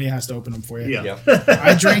 Somebody has to open them for you. Yeah. Yep.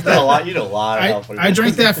 I drank You need a that. lot, you need a lot of help. I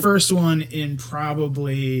drank that first one in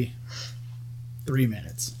probably 3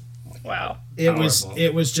 minutes. Wow. Powerful.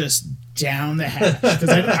 It was just down the hatch because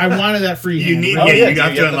I wanted that free You hand. need, Oh, yeah, yeah, you so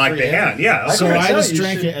have you to get the unlock free the hand. hand. Yeah. So Okay, I so just you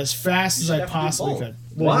drank should- it as fast as you I have to do possibly both. could.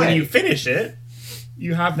 Well, Why? when you finish it,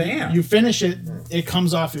 you have the hand. You finish it, it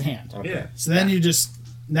comes off your hand. Okay. yeah. So then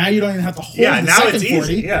now you don't even have to hold Yeah, the now second it's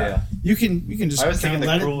 40. easy. Yeah. Yeah. You can just I was kind thinking of the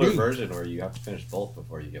let cooler it be. version where you have to finish both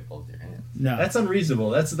before you get both your hands. No. That's unreasonable.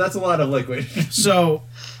 That's a lot of liquid. So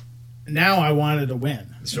now I wanted to win.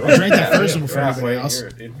 Sure. I drank that first one before You're everybody halfway, else.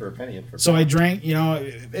 you're in for a penny, in for a So I pound. drank,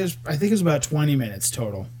 I think it was about 20 minutes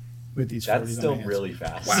total with these 40s That's on my still hands. really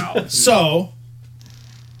fast. Wow. So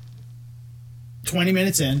 20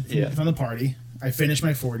 minutes in Yeah. from the party, I finished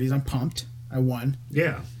my 40s. I'm pumped. I won.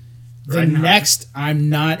 Yeah. The Right now. next, I'm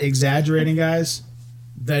not exaggerating, guys.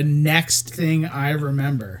 The next thing I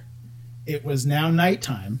remember, it was now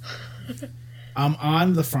nighttime. I'm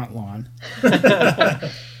on the front lawn,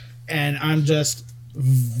 and I'm just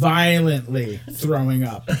violently throwing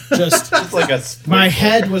up. Just It's like a my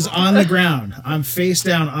head was on the ground. I'm face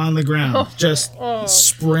down on the ground, just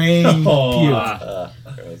spraying puke.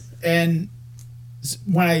 gross. And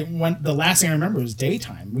when I went, the last thing I remember was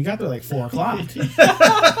daytime. We got there like 4 o'clock.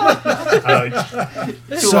 Ouch.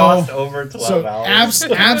 You lost over 12 hours.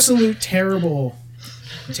 Absolute terrible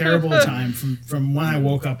terrible time from when I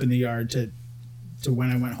woke up in the yard to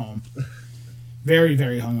when I went home. Very,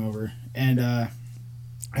 very hungover. And I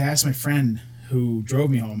asked my friend who drove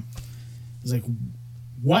me home, I was like,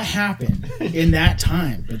 what happened in that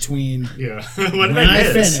time between What when I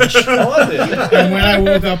finished How was it? and when I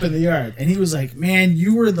woke up in the yard? And he was like, man,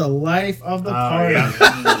 you were the life of the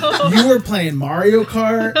party. You were playing Mario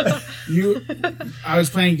Kart. I was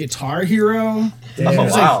playing Guitar Hero. Damn. Oh,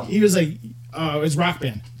 wow. He was like, it was Rock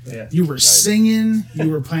Band. Yeah. You were singing, you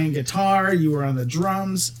were playing guitar, you were on the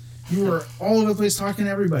drums, you were all over the place talking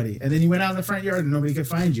to everybody. And then you went out in the front yard and nobody could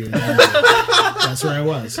find you. And that's where I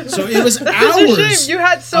was. So it was hours. It's a shame. You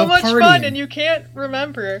had so of much fun partying. and you can't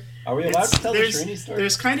remember. Are we allowed to tell the Trini story?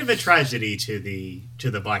 There's kind of a tragedy to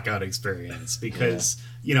the blackout experience because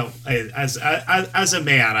as a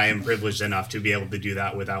man, I am privileged enough to be able to do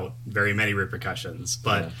that without very many repercussions.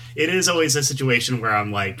 But it is always a situation where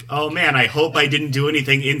I'm like, oh man, I hope I didn't do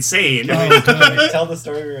anything insane. Oh, God. Tell the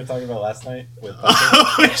story we were talking about last night with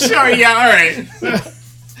Sure, yeah, all right.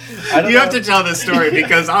 You have know. to tell this story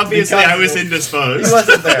because obviously I was indisposed. He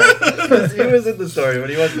wasn't there. He was in the story, but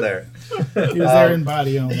he wasn't there. He was there in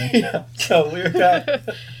body only. Yeah. So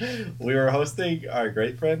we were hosting our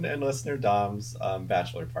great friend and listener Dom's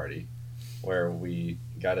bachelor party, where we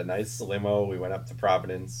got a nice limo. We went up to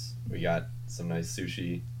Providence. We got some nice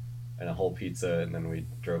sushi and a whole pizza, and then we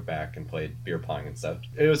drove back and played beer pong and stuff.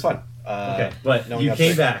 It was fun. Okay, but no one you got came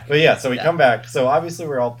sick. back. But yeah, so we come back. So obviously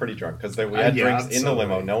we're all pretty drunk because we had Yeah, drinks in the limo.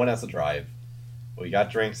 absolutely. No one has to drive. We got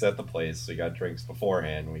drinks at the place. We got drinks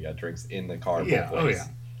beforehand. We got drinks in the car. Yeah, both oh ways. yeah.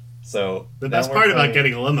 So The now best we're part about playing-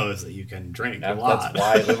 getting a limo is that you can drink a lot. That's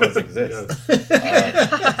why limos exist.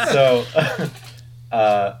 So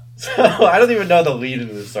I don't even know the lead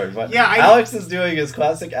into the story, but Yeah, Alex is doing his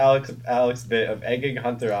classic Alex bit of egging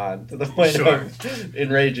Hunter on to the point Sure. of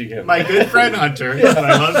enraging him. My good friend Hunter, who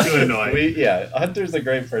I love to annoy. Hunter's a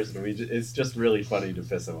great person. It's just really funny to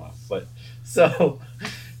piss him off. But so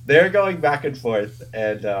they're going back and forth,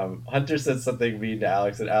 and Hunter says something mean to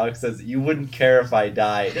Alex, and Alex says, "You wouldn't care if I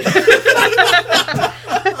died."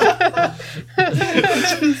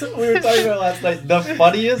 We were talking about last night. The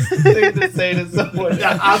funniest thing to say to someone. The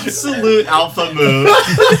absolute alpha move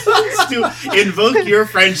is to invoke your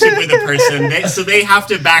friendship with a person, so they have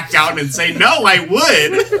to back down and say, "No, I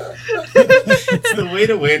would." It's the way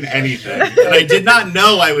to win anything. And I did not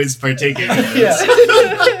know I was partaking in this.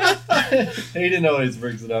 Yeah. Hayden always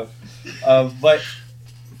brings it up. But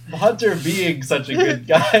Hunter being such a good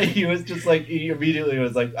guy, he was just like, he immediately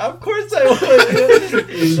was like, of course I would.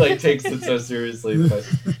 He like takes it so seriously, but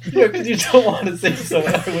because you don't want to say so,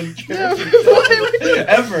 I wouldn't care if you died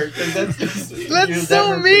ever, because that's just That's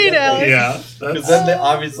so mean, Alex. Yeah. Because then they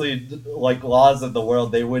obviously, like laws of the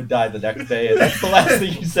world, they would die the next day, and that's the last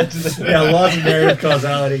thing you said to them. Yeah, laws of narrative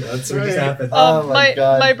causality. That's what just right. happened. Oh my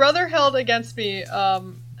God. My brother held against me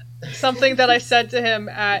something that I said to him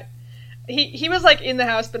at. He was like in the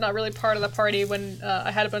house, but not really part of the party when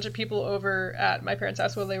I had a bunch of people over at my parents'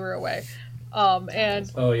 house while they were away. And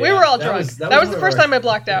Oh, yeah. we were all That drunk. was- that That was was the one of first our- time I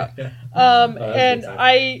blacked out. Yeah. And that's a good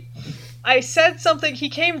time. I said something. He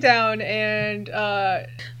came down and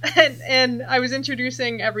and I was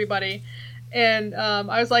introducing everybody, and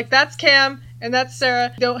I was like, "That's Cam and that's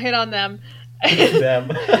Sarah. Don't hit on them."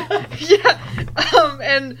 Them. Yeah.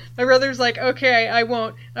 And my brother's like, "Okay, I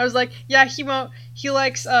won't." And I was like, "Yeah, he won't. He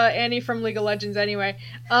likes Annie from League of Legends anyway."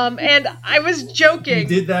 And I was You joking.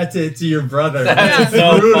 did that to your brother. That's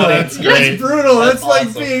Yeah. so brutal. funny. That's great. brutal. That's, That's like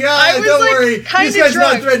awesome. being, I was, don't like, worry. kinda This guy's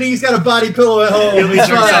drunk. not threatening. He's got a body pillow at home. He only It's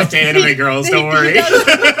jerks fine. off to anime girls, don't worry. He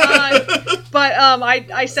does, but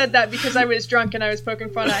I said that because I was drunk and I was poking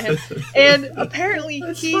fun at him. And apparently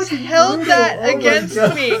he's fucking held brutal. that Oh my against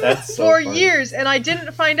God. me That's so for funny. years, and I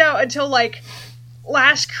didn't find out until like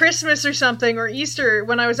last Christmas or something, or Easter,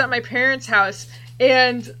 when I was at my parents' house.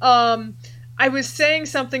 And I was saying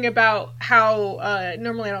something about how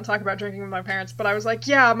normally I don't talk about drinking with my parents, but I was like,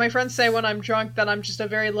 yeah, my friends say when I'm drunk that I'm just a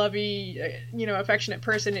very lovey, affectionate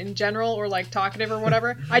person in general, or like talkative or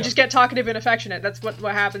whatever. I just get talkative and affectionate. That's what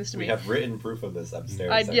happens to We me. have written proof of this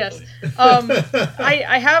upstairs. Yes. actually.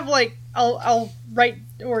 I have like I'll write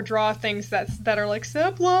or draw things that are like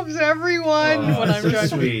Seb loves everyone Oh, when I'm so drunk.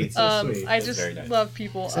 sweet, so sweet. I That's just very nice. love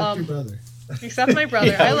people. Except your brother. Except my brother.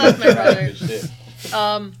 Yeah, I love my brother. good shit.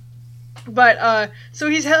 But so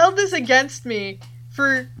he's held this against me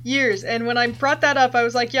for years. And when I brought that up, I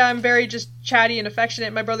was like, yeah, I'm very just chatty and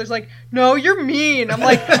affectionate. My brother's like, no, you're mean. I'm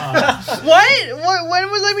like, what?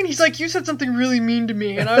 When was I mean? He's like, you said something really mean to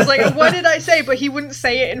me. And I was like, what did I say? But he wouldn't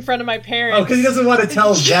say it in front of my parents. Oh, because he doesn't want to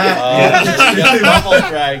tell that.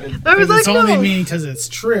 I was like, it's only no. mean because it's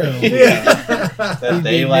true. That You'd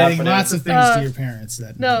they be laugh admitting at lots of things to your parents.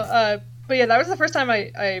 That But yeah, that was the first time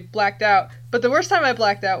I blacked out. But the worst time I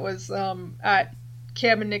blacked out was at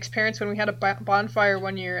Cam and Nick's parents when we had a bonfire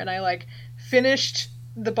one year, and I like finished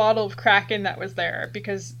the bottle of Kraken that was there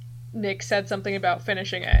because Nick said something about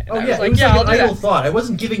finishing it. And Oh I yeah, was like, it was yeah, like I'll an do idle that. thought. I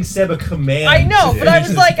wasn't giving Seb a command. I know, to but I finish was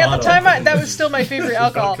this like, at the bottle. time, that was still my favorite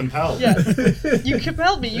alcohol. Compelled. Yeah, you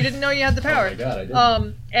compelled me. You didn't know you had the power. Oh my god, I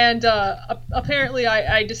didn't. And apparently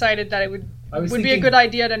I decided that it would be a thinking- good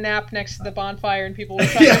idea to nap next to the bonfire, and people were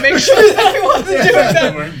trying to make sure that I wasn't doing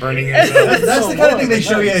that. Weren't burning it. That's the kind of thing they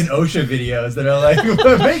show you in OSHA videos that are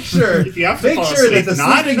like, make sure If you have to make fall sure that asleep, the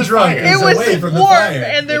not in sleeping the drunk fire. is It was away from the warm, fire.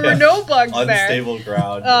 and there were no bugs there. Unstable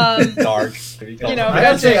ground, dark. You know, I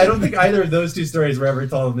gotta say, I don't think either of those two stories were ever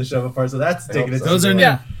told on the show before, so that's I taking hope it. so. those are new.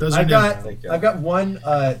 Yeah. Those are I've new. got Thank you. I've got one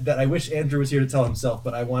that I wish Andrew was here to tell himself,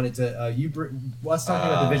 but I wanted to. Us talking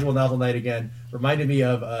about the visual novel night again reminded me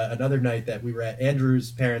of another night that we were at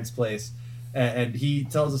Andrew's parents' place, and he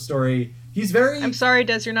tells a story. He's very I'm sorry,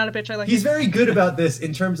 Des, you're not a bitch. I like he's you. very good about this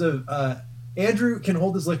in terms of Andrew can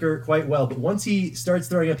hold his liquor quite well, but once he starts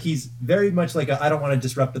throwing up, he's very much like a I don't want to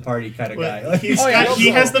disrupt the party kind of guy. Like, He's Oh, yeah. got- he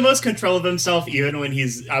has the most control of himself even when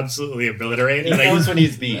he's absolutely obliterated. He Like, knows when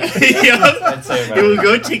he's beat. yeah. I'd say about He will it.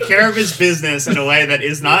 go take care of his business in a way that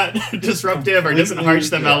is not disruptive or doesn't harsh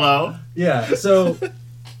the mellow. Yeah, so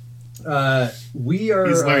we are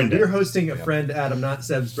He's learned we're it. hosting a friend Adam, not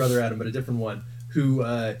Seb's brother Adam, but a different one, who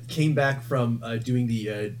came back from doing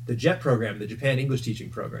the JET program, the Japan English teaching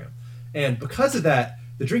program, and because of that,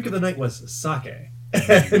 the drink of the night was sake.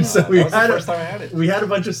 And so we that was the had first time I had it. we had a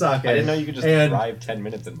bunch of sake. I didn't know you could just and drive 10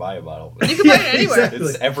 minutes and buy a bottle. You can buy it anywhere. exactly.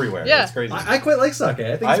 It's everywhere. Yeah. It's crazy. I quite like sake.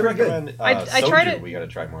 I think I it's pretty good. recommend I soju. tried it- We gotta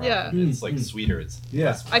try more. Yeah. often. It's like sweeter. It's Yeah.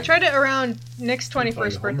 less I tried it around Nick's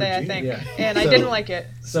 21st Homer birthday, I G. think, Yeah. and I So- didn't like it.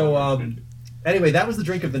 So anyway, that was the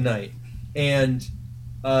drink of the night, and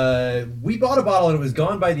we bought a bottle and it was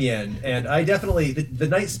gone by the end. And I definitely the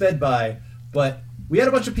night sped by, but we had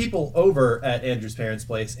a bunch of people over at Andrew's parents'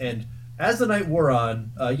 place, and as the night wore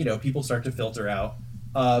on, people start to filter out.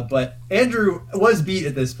 But Andrew was beat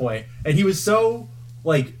at this point, and he was so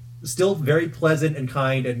still very pleasant and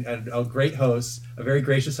kind and a great host, a very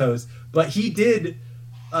gracious host. But he did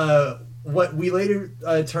what we later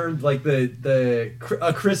termed like a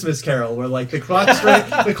Christmas Carol, where like the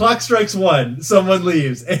clock strikes one, someone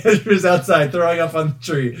leaves, Andrew's outside throwing up on the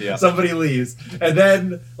tree, Yeah. somebody leaves, and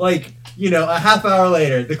then a half hour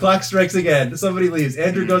later, the clock strikes again, somebody leaves,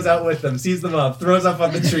 Andrew goes out with them, sees them up, throws up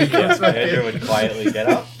on the tree, comes back in. Andrew would quietly get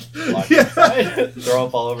up, walk Yeah. outside, throw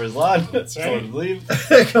up all over his lawn. That's right. Someone would leave.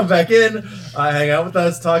 come back in, hang out with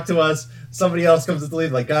us, talk to us. Somebody else comes to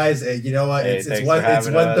leave, like, guys, you know what? Hey, it's thanks one for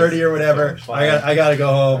having 1:30 us. or whatever. So much fun. I gotta go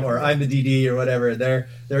home, or I'm the DD or whatever.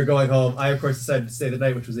 They're going home. I of course decided to stay the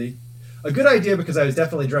night, which was a good idea because I was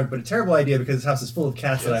definitely drunk, but a terrible idea because this house is full of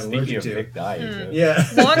cats that I'm Speaking allergic of to. Vic dying, too. Yeah,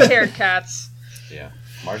 Long-haired cats. Yeah.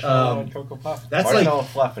 Marshmallow Um, and Cocoa Puff. that's Marshmallow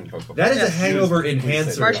Fluff and Cocoa Puff. that is a Yes. hangover Please say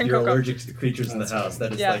enhancer. Martian if you're Cocoa. allergic to the creatures in the That's house.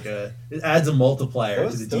 right. That is Yeah. it adds a multiplier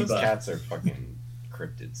Those to the debuff. cats are fucking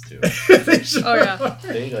cryptids, too. They sure Oh, yeah. are.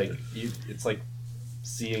 They, it's like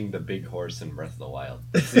seeing the big horse in Breath of the Wild.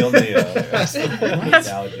 It's the only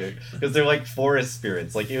analogy. Because they're like forest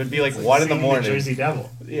spirits. Like, it would be like 1 in the Seeing morning. Jersey Devil.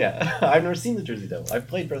 Yeah. I've never seen the Jersey Devil. I've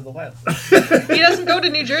played Breath of the Wild. He doesn't go to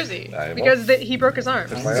New Jersey I won't. because he broke his arm.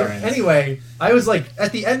 That's So, right. anyway, I was like,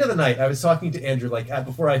 at the end of the night, I was talking to Andrew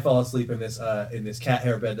before I fall asleep in this cat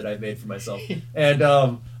hair bed that I made for myself, and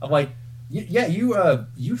I'm like, yeah,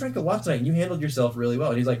 you drank a lot tonight and you handled yourself really well.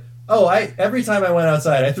 And he's like, oh, every time I went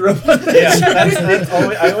outside, I threw up on the Yeah, tree." that's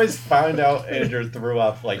always, I always found out Andrew threw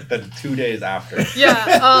up like the 2 days after. Yeah,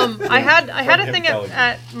 I had From a him thing telling you.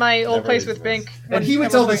 at my old Never place is with nice. Bink. And when he would I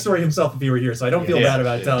tell was the like- story himself if he were here, so I don't feel Yeah. bad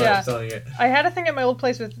about telling Yeah. it. I had a thing at my old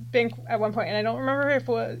place with Bink at one point, and I don't remember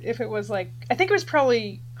if it was like, I think it was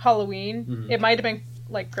probably Halloween. Mhm. It might have been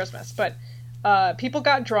like Christmas, but people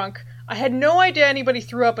got drunk. I had no idea anybody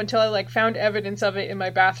threw up until I found evidence of it in my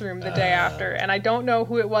bathroom the day after, and I don't know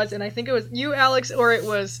who it was, and I think it was you, Alex, or it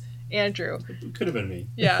was Andrew. It could have been me.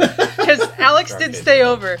 Yeah, because Alex Dark did kid. stay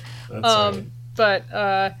over. That's right.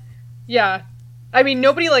 But yeah, I mean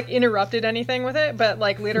nobody interrupted anything with it, but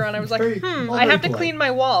later on I was like, Very I very have to polite. clean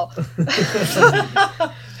my wall.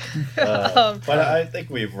 But I think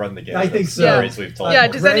we've run the gamut. I think of so. Stories we've told. Yeah,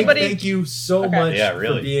 does Greg, anybody- Thank you so Okay. much Yeah, for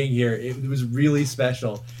really. being here. It was really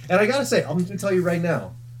special. And I gotta say, I'm going to tell you right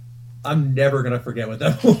now, I'm never going to forget what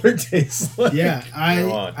that Malort tastes like. Yeah,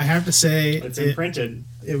 Go on. I have to say It's it imprinted.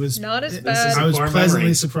 was Not as it- bad. I was Core pleasantly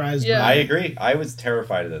memory. surprised. Yeah. by I it. agree. I was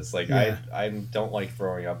terrified of this. Like Yeah. I don't like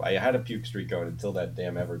throwing up. I had a puke streak going until that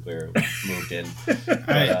damn Everclear moved in.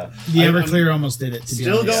 But, The Everclear almost did it. To be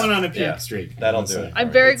Still honest. going on a puke Yeah. streak. That'll do it. I'm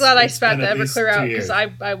very glad I it's spat been the at least Everclear 2 out years. because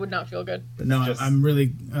I would not feel good. But no, Just- I'm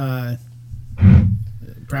really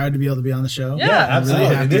proud to be able to be on the show. Yeah. Yeah, I'm absolutely.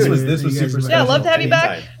 really And happy this to- was that super you guys special. Yeah, I'd love to have you back.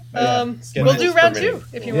 Anytime. Yeah. Get We'll this do round permitting. 2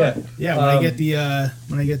 if you Yeah. want. Yeah, when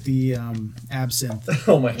I get the absinthe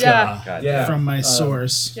Oh my god. Yeah. God, Yeah. from my Um,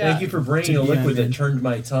 source. Yeah. Thank you for bringing To a be liquid that ended. turned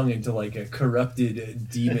my tongue into like a corrupted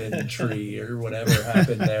demon tree or whatever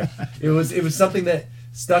happened there. It was something that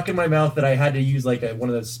stuck in my mouth that I had to use like one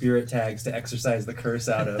of those spirit tags to exorcise the curse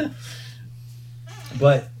out of.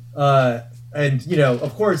 But and you know,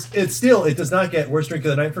 of course, it does not get worst drink of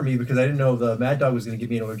the night for me because I didn't know the Mad Dog was going to give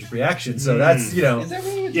me an allergic reaction. So that's you know. Is that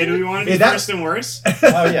really what Yeah, do we want to do that- first and worst?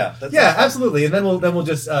 Oh yeah. That's Yeah, absolutely. And then we'll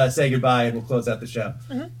just say goodbye and we'll close out the show.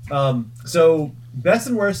 So best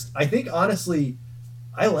and worst, I think honestly,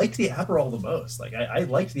 I liked the Aperol the most. Like I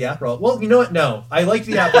liked the Aperol. Well, you know what? No, I liked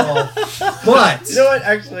the Aperol, but You know what?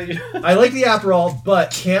 Actually, I like the Aperol.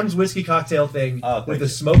 But Cam's whiskey cocktail thing Oh, thank with the you.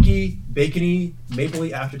 smoky, bacony,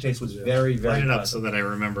 mapley aftertaste was very, very Line it up pleasant. so that I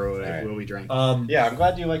remember what, Alright. what we drank. yeah, I'm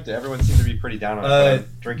glad you liked it. Everyone seemed to be pretty down on it. But I'm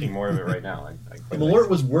drinking more of it right now. I quite like Malort it.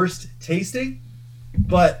 was worst tasting,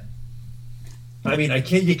 but I mean,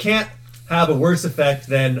 you can't have a worse effect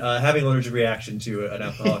than having an allergic reaction to an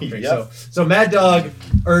alcoholic drink. Yep. So Mad Dog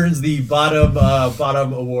earns the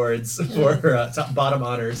bottom awards for top bottom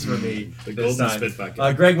honors for me The this golden time. spit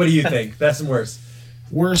bucket. Greg, what do you think? Best and worst?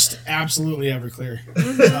 Worst, absolutely Everclear.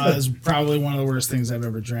 Is probably one of the worst things I've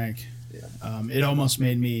ever drank. It almost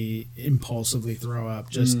made me impulsively throw up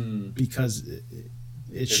just because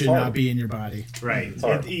it should hard. not be in your body. Right.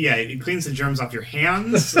 horrible. It cleans the germs off your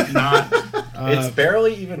hands, not. It's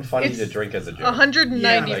barely even funny it's to drink as a joke.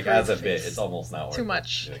 190 Like for as a the bit, face. it's almost not worth Too it.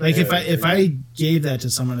 much. Like if I gave that to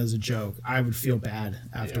someone as a joke, I would feel bad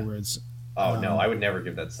afterwards. Oh no, I would never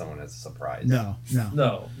give that to someone as a surprise. No.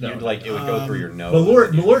 No. You'd like it would go through your nose.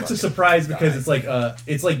 Malort's a surprise die. because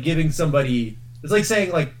it's like giving somebody. It's like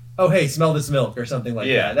saying like, oh hey, smell this milk or something like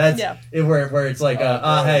Yeah. that. That's Yeah. where it's like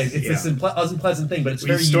hey, it's Yeah. this unpleasant thing, but it's We've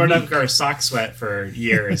very stored unique. up our sock sweat for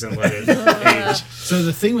years and let it age. So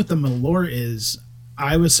the thing with the Malort is,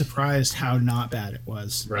 I was surprised how not bad it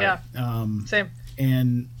was. Right. Yeah, same.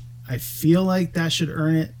 And I feel like that should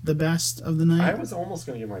earn it the best of the night. I was almost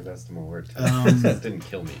going to give my best to Malort. That didn't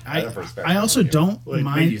kill me. I also don't Well, it made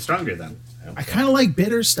mind. you stronger then. I kind of like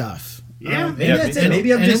bitter stuff. Yeah. Maybe Yeah, that's me it. too.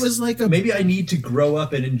 Maybe I'm And it just. was like a- maybe I need to grow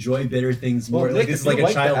up and enjoy bitter things more. Well, like Nick, this is if like you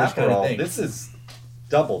a childish the kind of Aperol, thing. This is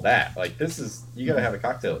double that. Like this is you got to have a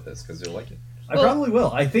cocktail with this because you'll like it. I probably will.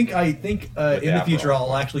 I think in the Aperol. future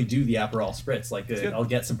I'll actually do the Aperol spritz. Like good. I'll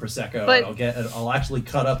get some prosecco. But- and I'll actually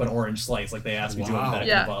cut up an orange slice like they asked me to in the Wow. back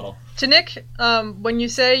Yeah. of the bottle. To Nick, when you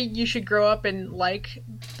say you should grow up and like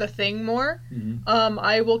the thing more,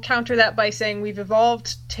 I will counter that by saying we've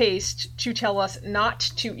evolved taste to tell us not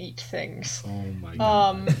to eat things. Oh my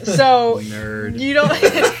god. So Nerd. you don't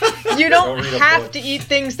you Go don't read a have book. to eat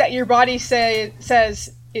things that your body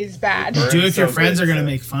says is bad. Burn Do if your so friends good, are going to so-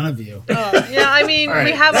 make fun of you. Yeah, I mean, All right.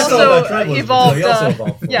 we have That's all also about tribalism. evolved. We also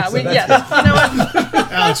evolved. Yeah, So we that's- yes. You know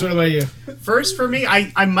what? Alex, what about you? First for me,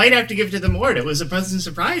 I might have to give it to the Mort. It was a pleasant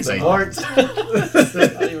surprise. I Mort. Not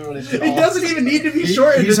even what it's It called. doesn't even need to be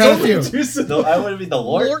shortened. he's It's only helped you. two syllables. No, I want to be the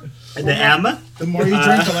Lord. Lord. The M. The more you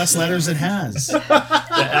drink, the less letters it has.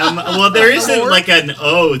 The M. Well, there isn't Malort? like an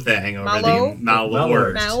O thing over Malo? the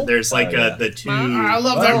Malort. Mal? There's like Oh, yeah. the two. I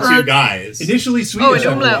love the that two word. guys. Initially Swedish. an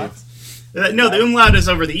I umlaut. believe. No, the umlaut is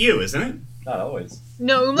over the U, isn't it? Not always.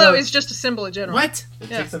 No, umlaut No. is just a symbol in general. What? It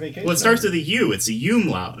Yeah. takes a vacation. Well, it starts with a U. It's a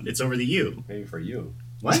umlaut. It's over the U. maybe for you.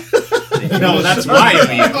 What? No, that's why.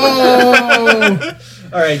 Oh,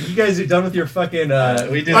 All right, you guys are done with your fucking.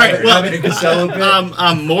 We did. All right, well, Abbott and Costello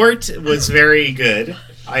bit. Mort was very good.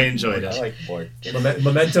 I enjoyed I it. like Lord.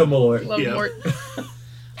 Memento Malort. Love Yeah. Mort.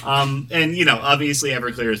 And obviously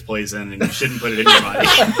Everclear is poison, and you shouldn't put it in your body.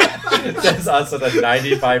 That's us with a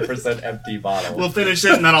 95% empty bottle. We'll finish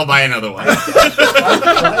it, and then I'll buy another one. I'm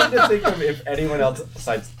trying to think of if anyone else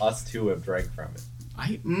besides us two have drank from it.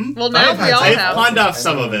 Well, now we all I've have. pawned off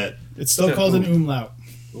some of it. it's still called an umlaut.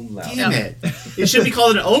 Umlaut. Damn it! It should be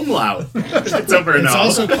called an umlaut. It's over an It's O.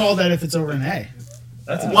 also called that if it's over an A.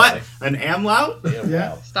 That's What? An amlaut? Yeah. Yeah.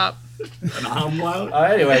 Wow. Stop. An omelet?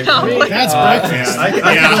 Anyway, for me, That's breakfast. I could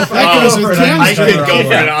That goes go for with an Cam's I could go for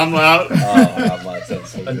Yeah. an omelet. Oh, omelette sounds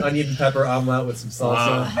so An good. onion and pepper omelet with some salsa.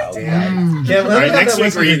 Wow. Oh, Mm. Can't let All right, me have next that week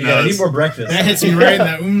West we're eating Virginia. I need those. more breakfast. That hits me right in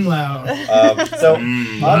the umlaut. So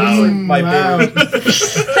obviously my Wow. favorite.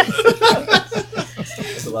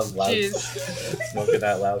 I love loud. Jeez. Smoking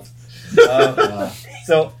that loud.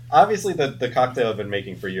 So obviously the cocktail I've been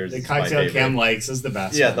making for years. The is my cocktail favorite. Cam likes is the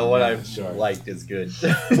best. Yeah, the one I've Sure. liked is good.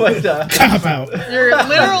 But Cop out. Your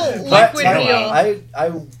literal but, liquid Tell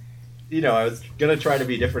meal. I was gonna try to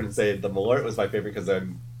be different and say the Malort was my favorite because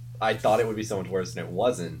I thought it would be so much worse and it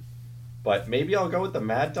wasn't. But maybe I'll go with the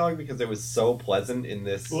Mad Dog because it was so pleasant in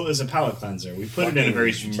this. Well, it was a palate cleanser. We put it in a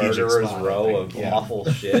very strategic murderer's spot, I row think. of Yeah.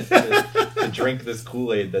 awful shit. To drink this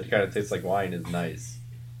Kool-Aid that kind of tastes like wine is nice.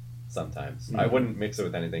 Sometimes I wouldn't mix it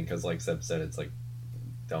with anything because, like Seb said, it's like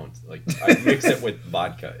don't like I'd mix it with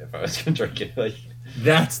vodka if I was gonna drink it. Like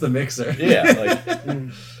That's the mixer. yeah,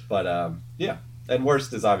 like but yeah. And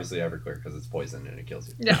worst is obviously Everclear because it's poison and it kills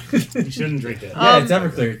you. Yeah. You shouldn't drink it. Yeah, it's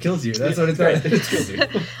Everclear. It kills you. That's what it does. It kills you.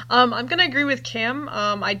 I'm gonna agree with Kim.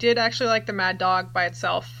 I did actually like the Mad Dog by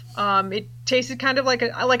itself. It tasted kind of like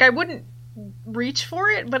I wouldn't reach for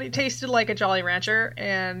it, but it tasted like a Jolly Rancher,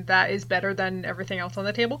 and that is better than everything else on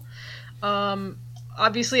the table.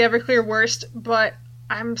 Obviously Everclear worst, but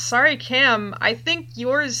I'm sorry, Cam. I think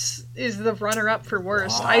yours is the runner-up for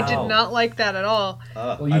worst. I did Wow. not like that at all.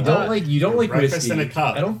 Well, you don't like Breakfast whiskey. in a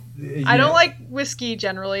cup. I don't like whiskey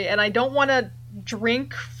generally, and I don't want to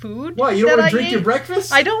drink food. Why you don't that want to I drink eat. your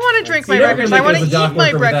breakfast? I don't want to drink See, my you never breakfast. make I want it as to a dock eat my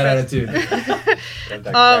worker with that breakfast. attitude.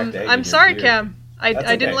 That cracked egg in I'm your sorry, beer. Cam. I That's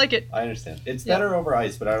didn't okay. like it. I understand. It's Yeah. better over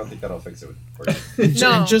ice, but I don't think that'll fix it for you.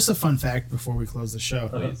 No. And just a fun fact before we close the show.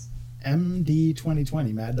 Please. MD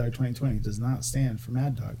 2020, Mad Dog 2020, does not stand for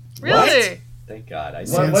Mad Dog. Really? Thank God. I What-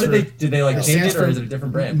 knew. What Stands did they like It change stands it or for is it a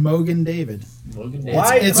different brand? Mogan David. Logan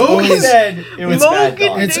Why? It's Who always- said it was Mad Mogan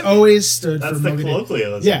Dog? It's David? always stood That's for the Mogan David.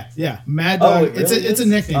 colloquialism. Yeah. Mad Oh, Dog. it really it's a is?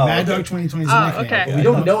 nickname. Oh, Mad okay. Dog 2020 is Oh, a nickname. okay. We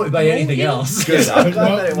don't know it by anything else. Good. I'm But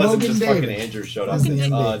glad that it wasn't Mogan just fucking David. Andrew showed up. That's the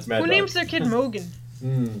MD. It's Mad Who Dog. names their kid Mogan?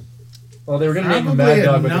 Well, they were going to name him Probably Mad a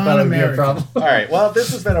Dog, but they thought it would be a non-American. problem. All right. Well,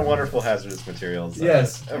 this has been a wonderful hazardous materials.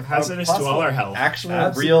 Yes. Hazardous to all our health. Actual,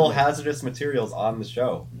 Absolutely. real hazardous materials on the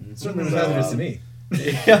show. It certainly was So, hazardous to me.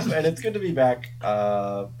 Yeah, and it's good to be back.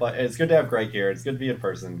 But it's good to have Greg here. It's good to be in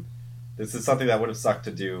person. This is something that would have sucked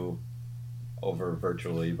to do over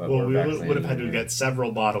virtually, but Well, we're we vaccinated would have had to here. get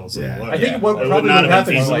several bottles of Yeah. Malort. I think Yeah. what It would probably not would have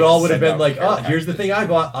happen been is we feasible. all would have Send been out like, care oh, package. here's the thing I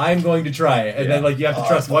bought. I'm going to try it. And Yeah. then, like, you have to Oh,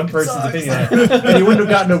 trust one fucking person's sucks. opinion on it. And you wouldn't have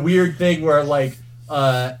gotten a weird thing where, like,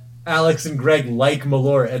 Alex and Greg like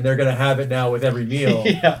Malort and they're going to have it now with every meal.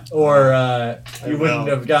 Yeah. Or you will. wouldn't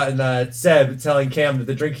have gotten Seb telling Cam that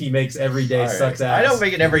the drink he makes every day All right. sucks ass. I don't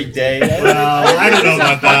make it every day. Well, I don't know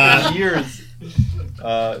about that. Years.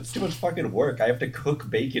 It's too much fucking work. I have to cook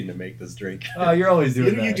bacon to make this drink. Oh, you're always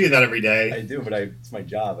doing You that. do that every I day. do, but it's my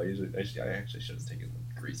job. I actually should have taken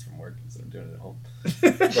the grease from work instead of doing it at home.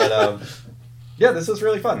 But yeah, this was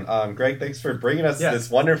really fun. Greg, thanks for bringing us Yeah. this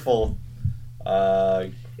wonderful.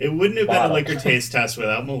 It wouldn't have been Bottle. a liquor taste test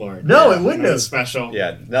without Malort. No, it wouldn't It have. was special.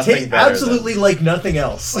 Yeah, nothing better. Absolutely like nothing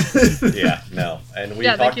else. Yeah, no, and we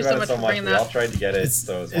Yeah, thank talked you about so it much so for much. bringing We that. all tried to get it. It's,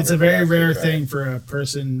 So it's it's a wonderful very to rare actually try thing it. for a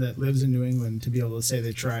person that lives in New England to be able to say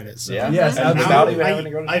they tried it. So Yeah. Yes, And absolutely. now Without even having to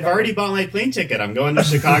go to I've Chicago. already bought my plane ticket. I'm going to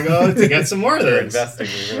Chicago to get some more of They're those. investing.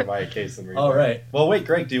 We're gonna buy a case and. All right. Well, wait,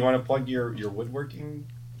 Greg. Do you want to plug your woodworking?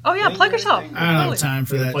 Oh yeah, thing plug or yourself. anything? I don't have Totally. time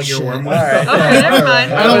for that Plug your shit. wormwood. All right. Okay, never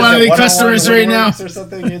mind. I don't want any 101 customers right now. Woodworks or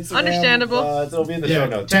something. Instagram. Understandable. It'll be in the show Yeah,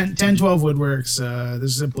 notes. 1012 Woodworks.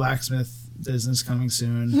 There's a blacksmith business coming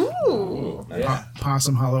soon. Ooh. Yeah.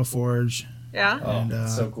 Possum Hollow Forge, Yeah. Oh, And,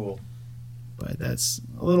 so cool. but that's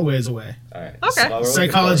a little ways away. All right. Okay. Well, we're looking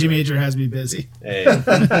Psychology forward major has me busy. to it.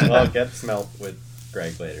 Hey, well, get smelt with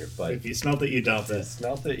Greg later, but. If you smelt it, you dealt He it.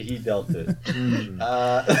 smelt it, he dealt it. Mm.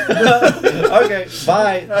 Okay,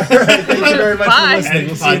 bye. All right, thank you very much Bye. for listening.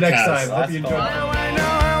 We'll see you next Podcast. time. Hope you Last enjoyed. call. I know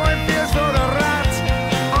how it feels for the